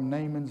suffer from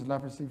Naaman's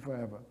leprosy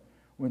forever.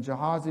 When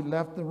Gehazi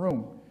left the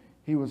room,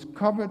 he was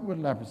covered with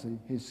leprosy.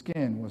 His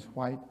skin was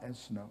white as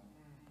snow.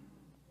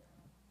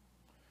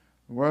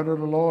 The word of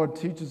the Lord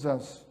teaches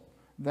us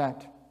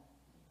that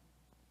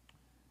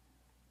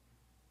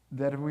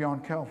if we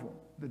aren't careful,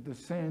 that the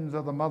sins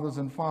of the mothers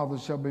and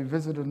fathers shall be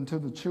visited unto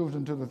the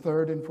children to the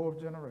third and fourth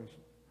generation.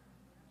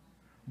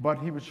 But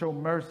he would show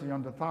mercy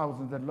unto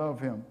thousands that love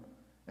him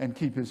and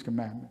keep his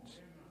commandments.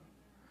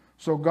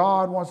 So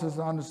God wants us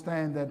to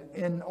understand that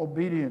in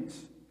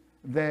obedience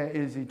there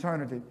is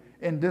eternity.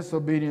 In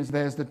disobedience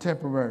there's the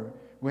temporary.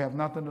 We have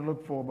nothing to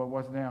look for but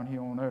what's down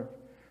here on earth.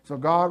 So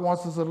God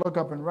wants us to look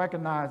up and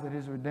recognize that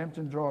his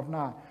redemption draweth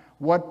nigh.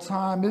 What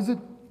time is it?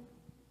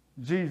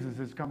 Jesus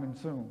is coming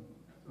soon.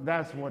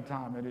 That's what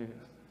time it is.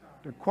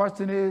 The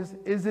question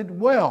is it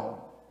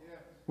well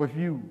with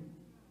you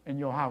and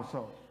your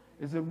household?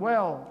 Is it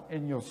well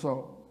in your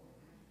soul?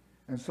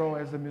 And so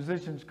as the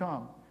musicians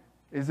come,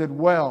 is it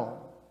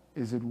well?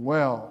 Is it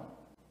well?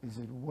 Is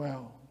it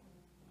well?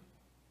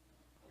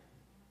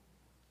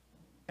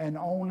 And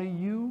only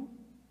you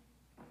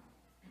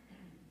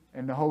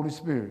and the Holy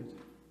Spirit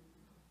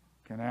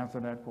can answer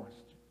that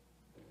question.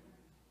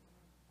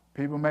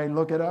 People may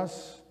look at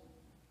us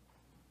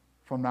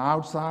from the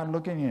outside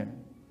looking in,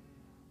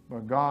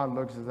 but God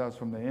looks at us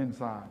from the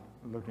inside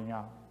looking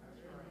out.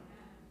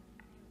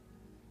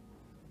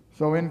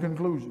 So in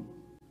conclusion,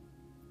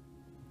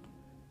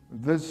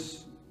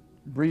 this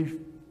brief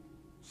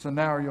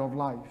scenario of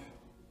life,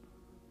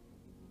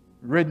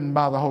 written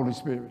by the Holy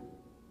Spirit,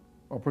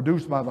 or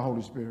produced by the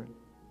Holy Spirit,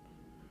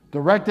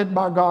 directed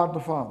by God the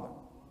Father,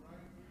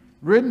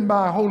 written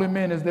by holy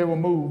men as they were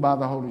moved by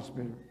the Holy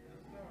Spirit.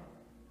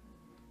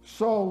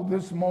 So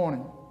this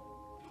morning,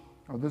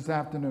 or this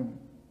afternoon,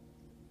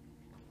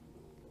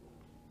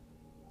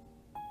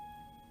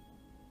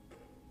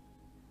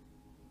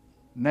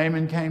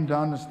 Naaman came to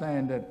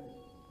understand that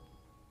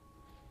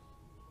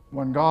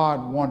when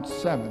God wants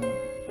 7,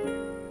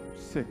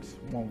 6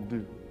 won't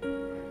do.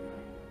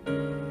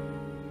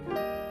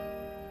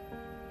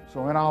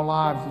 So in our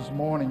lives this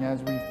morning, as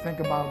we think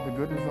about the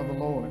goodness of the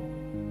Lord,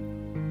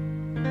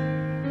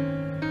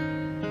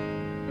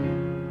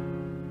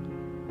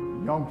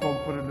 young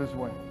folk put it this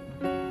way: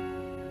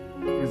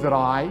 is it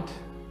all right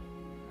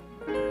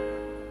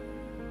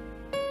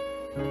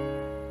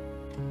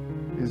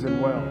Is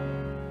it well?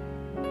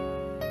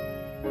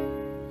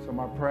 So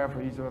my prayer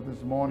for each of us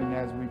this morning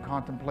as we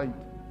contemplate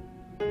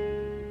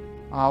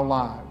our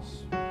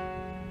lives,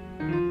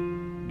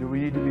 do we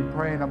need to be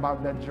praying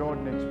about that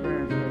Jordan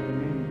experience that we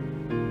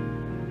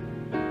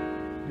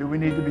need? Do we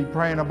need to be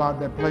praying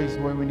about that place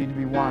where we need to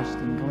be washed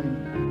and clean?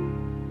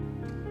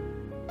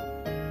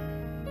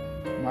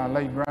 My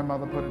late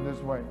grandmother put it this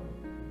way: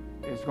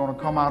 it's going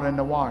to come out in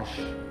the wash,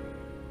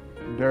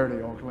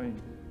 dirty or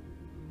clean.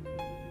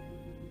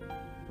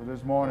 So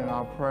this morning,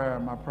 my prayer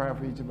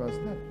for each of us,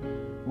 that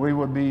we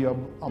would be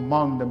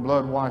among the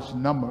blood-washed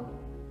number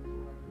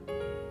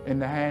in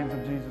the hands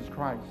of Jesus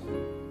Christ.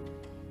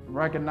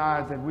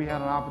 Recognize that we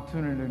had an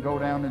opportunity to go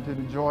down into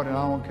the Jordan.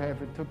 I don't care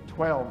if it took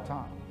 12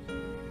 times.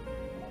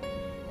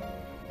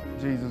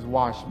 Jesus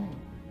washed me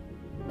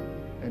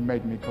and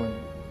made me clean.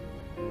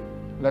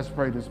 Let's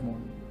pray this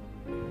morning.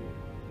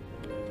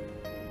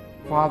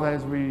 Father,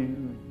 as we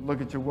look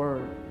at your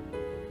word,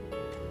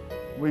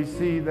 we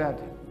see that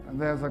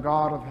there's a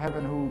God of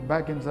heaven who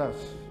beckons us.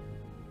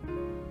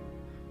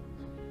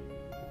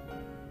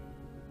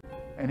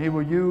 And he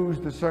will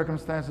use the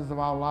circumstances of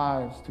our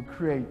lives to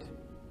create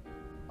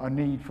a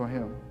need for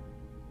him.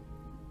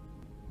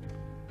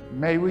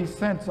 May we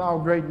sense our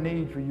great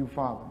need for you,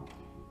 Father.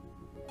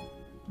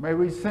 May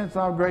we sense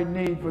our great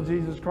need for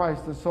Jesus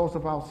Christ, the source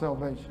of our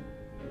salvation.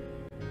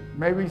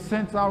 May we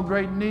sense our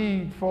great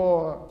need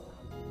for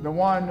the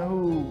one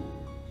who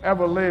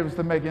ever lives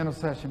to make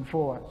intercession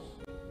for us.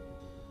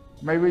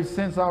 May we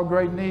sense our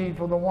great need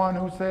for the one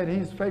who said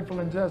he's faithful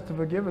and just to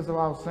forgive us of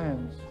our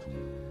sins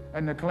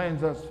and to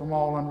cleanse us from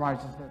all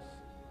unrighteousness.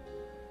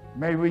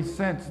 May we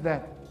sense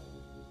that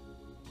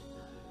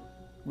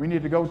we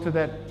need to go to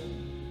that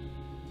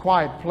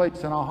quiet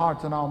place in our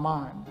hearts and our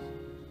minds,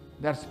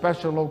 that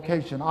special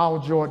location, our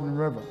Jordan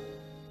River,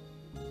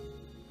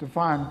 to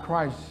find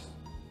Christ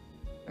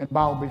and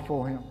bow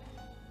before him.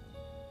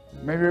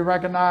 May we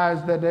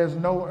recognize that there's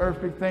no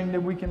earthly thing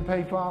that we can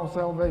pay for our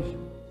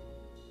salvation,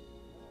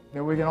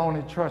 that we can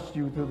only trust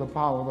you through the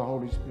power of the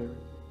Holy Spirit.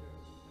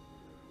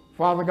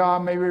 Father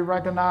God, may we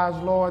recognize,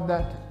 Lord,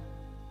 that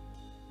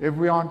if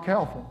we aren't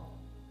careful,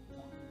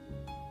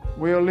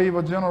 we'll leave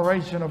a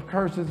generation of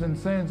curses and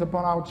sins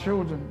upon our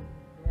children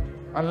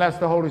unless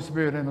the Holy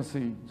Spirit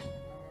intercedes.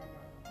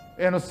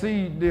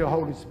 Intercede, dear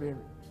Holy Spirit.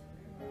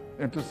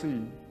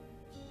 Intercede.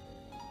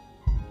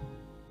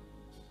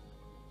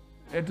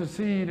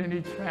 Intercede in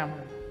each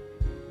family,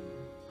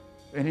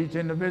 in each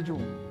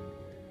individual,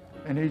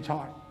 in each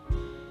heart.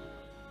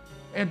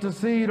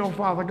 Intercede, oh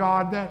Father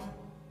God, that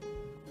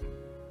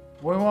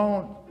we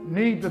won't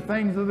need the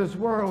things of this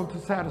world to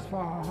satisfy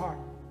our heart.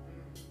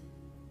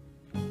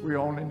 We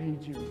only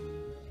need you.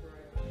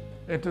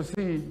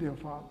 Intercede, dear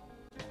Father.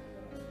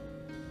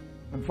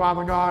 And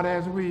Father God,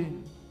 as we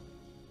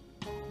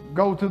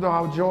go through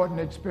our Jordan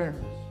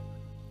experience,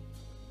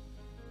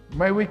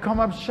 may we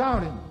come up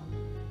shouting,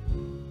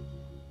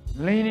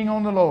 leaning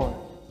on the Lord,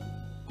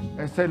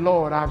 and say,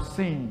 Lord, I've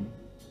seen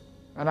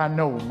and I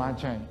know my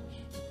change.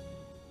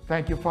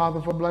 Thank you,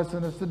 Father, for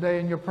blessing us today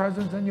in your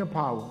presence and your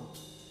power.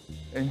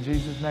 In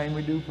Jesus' name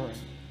we do pray.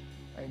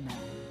 Amen.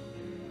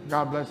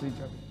 God bless each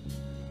other.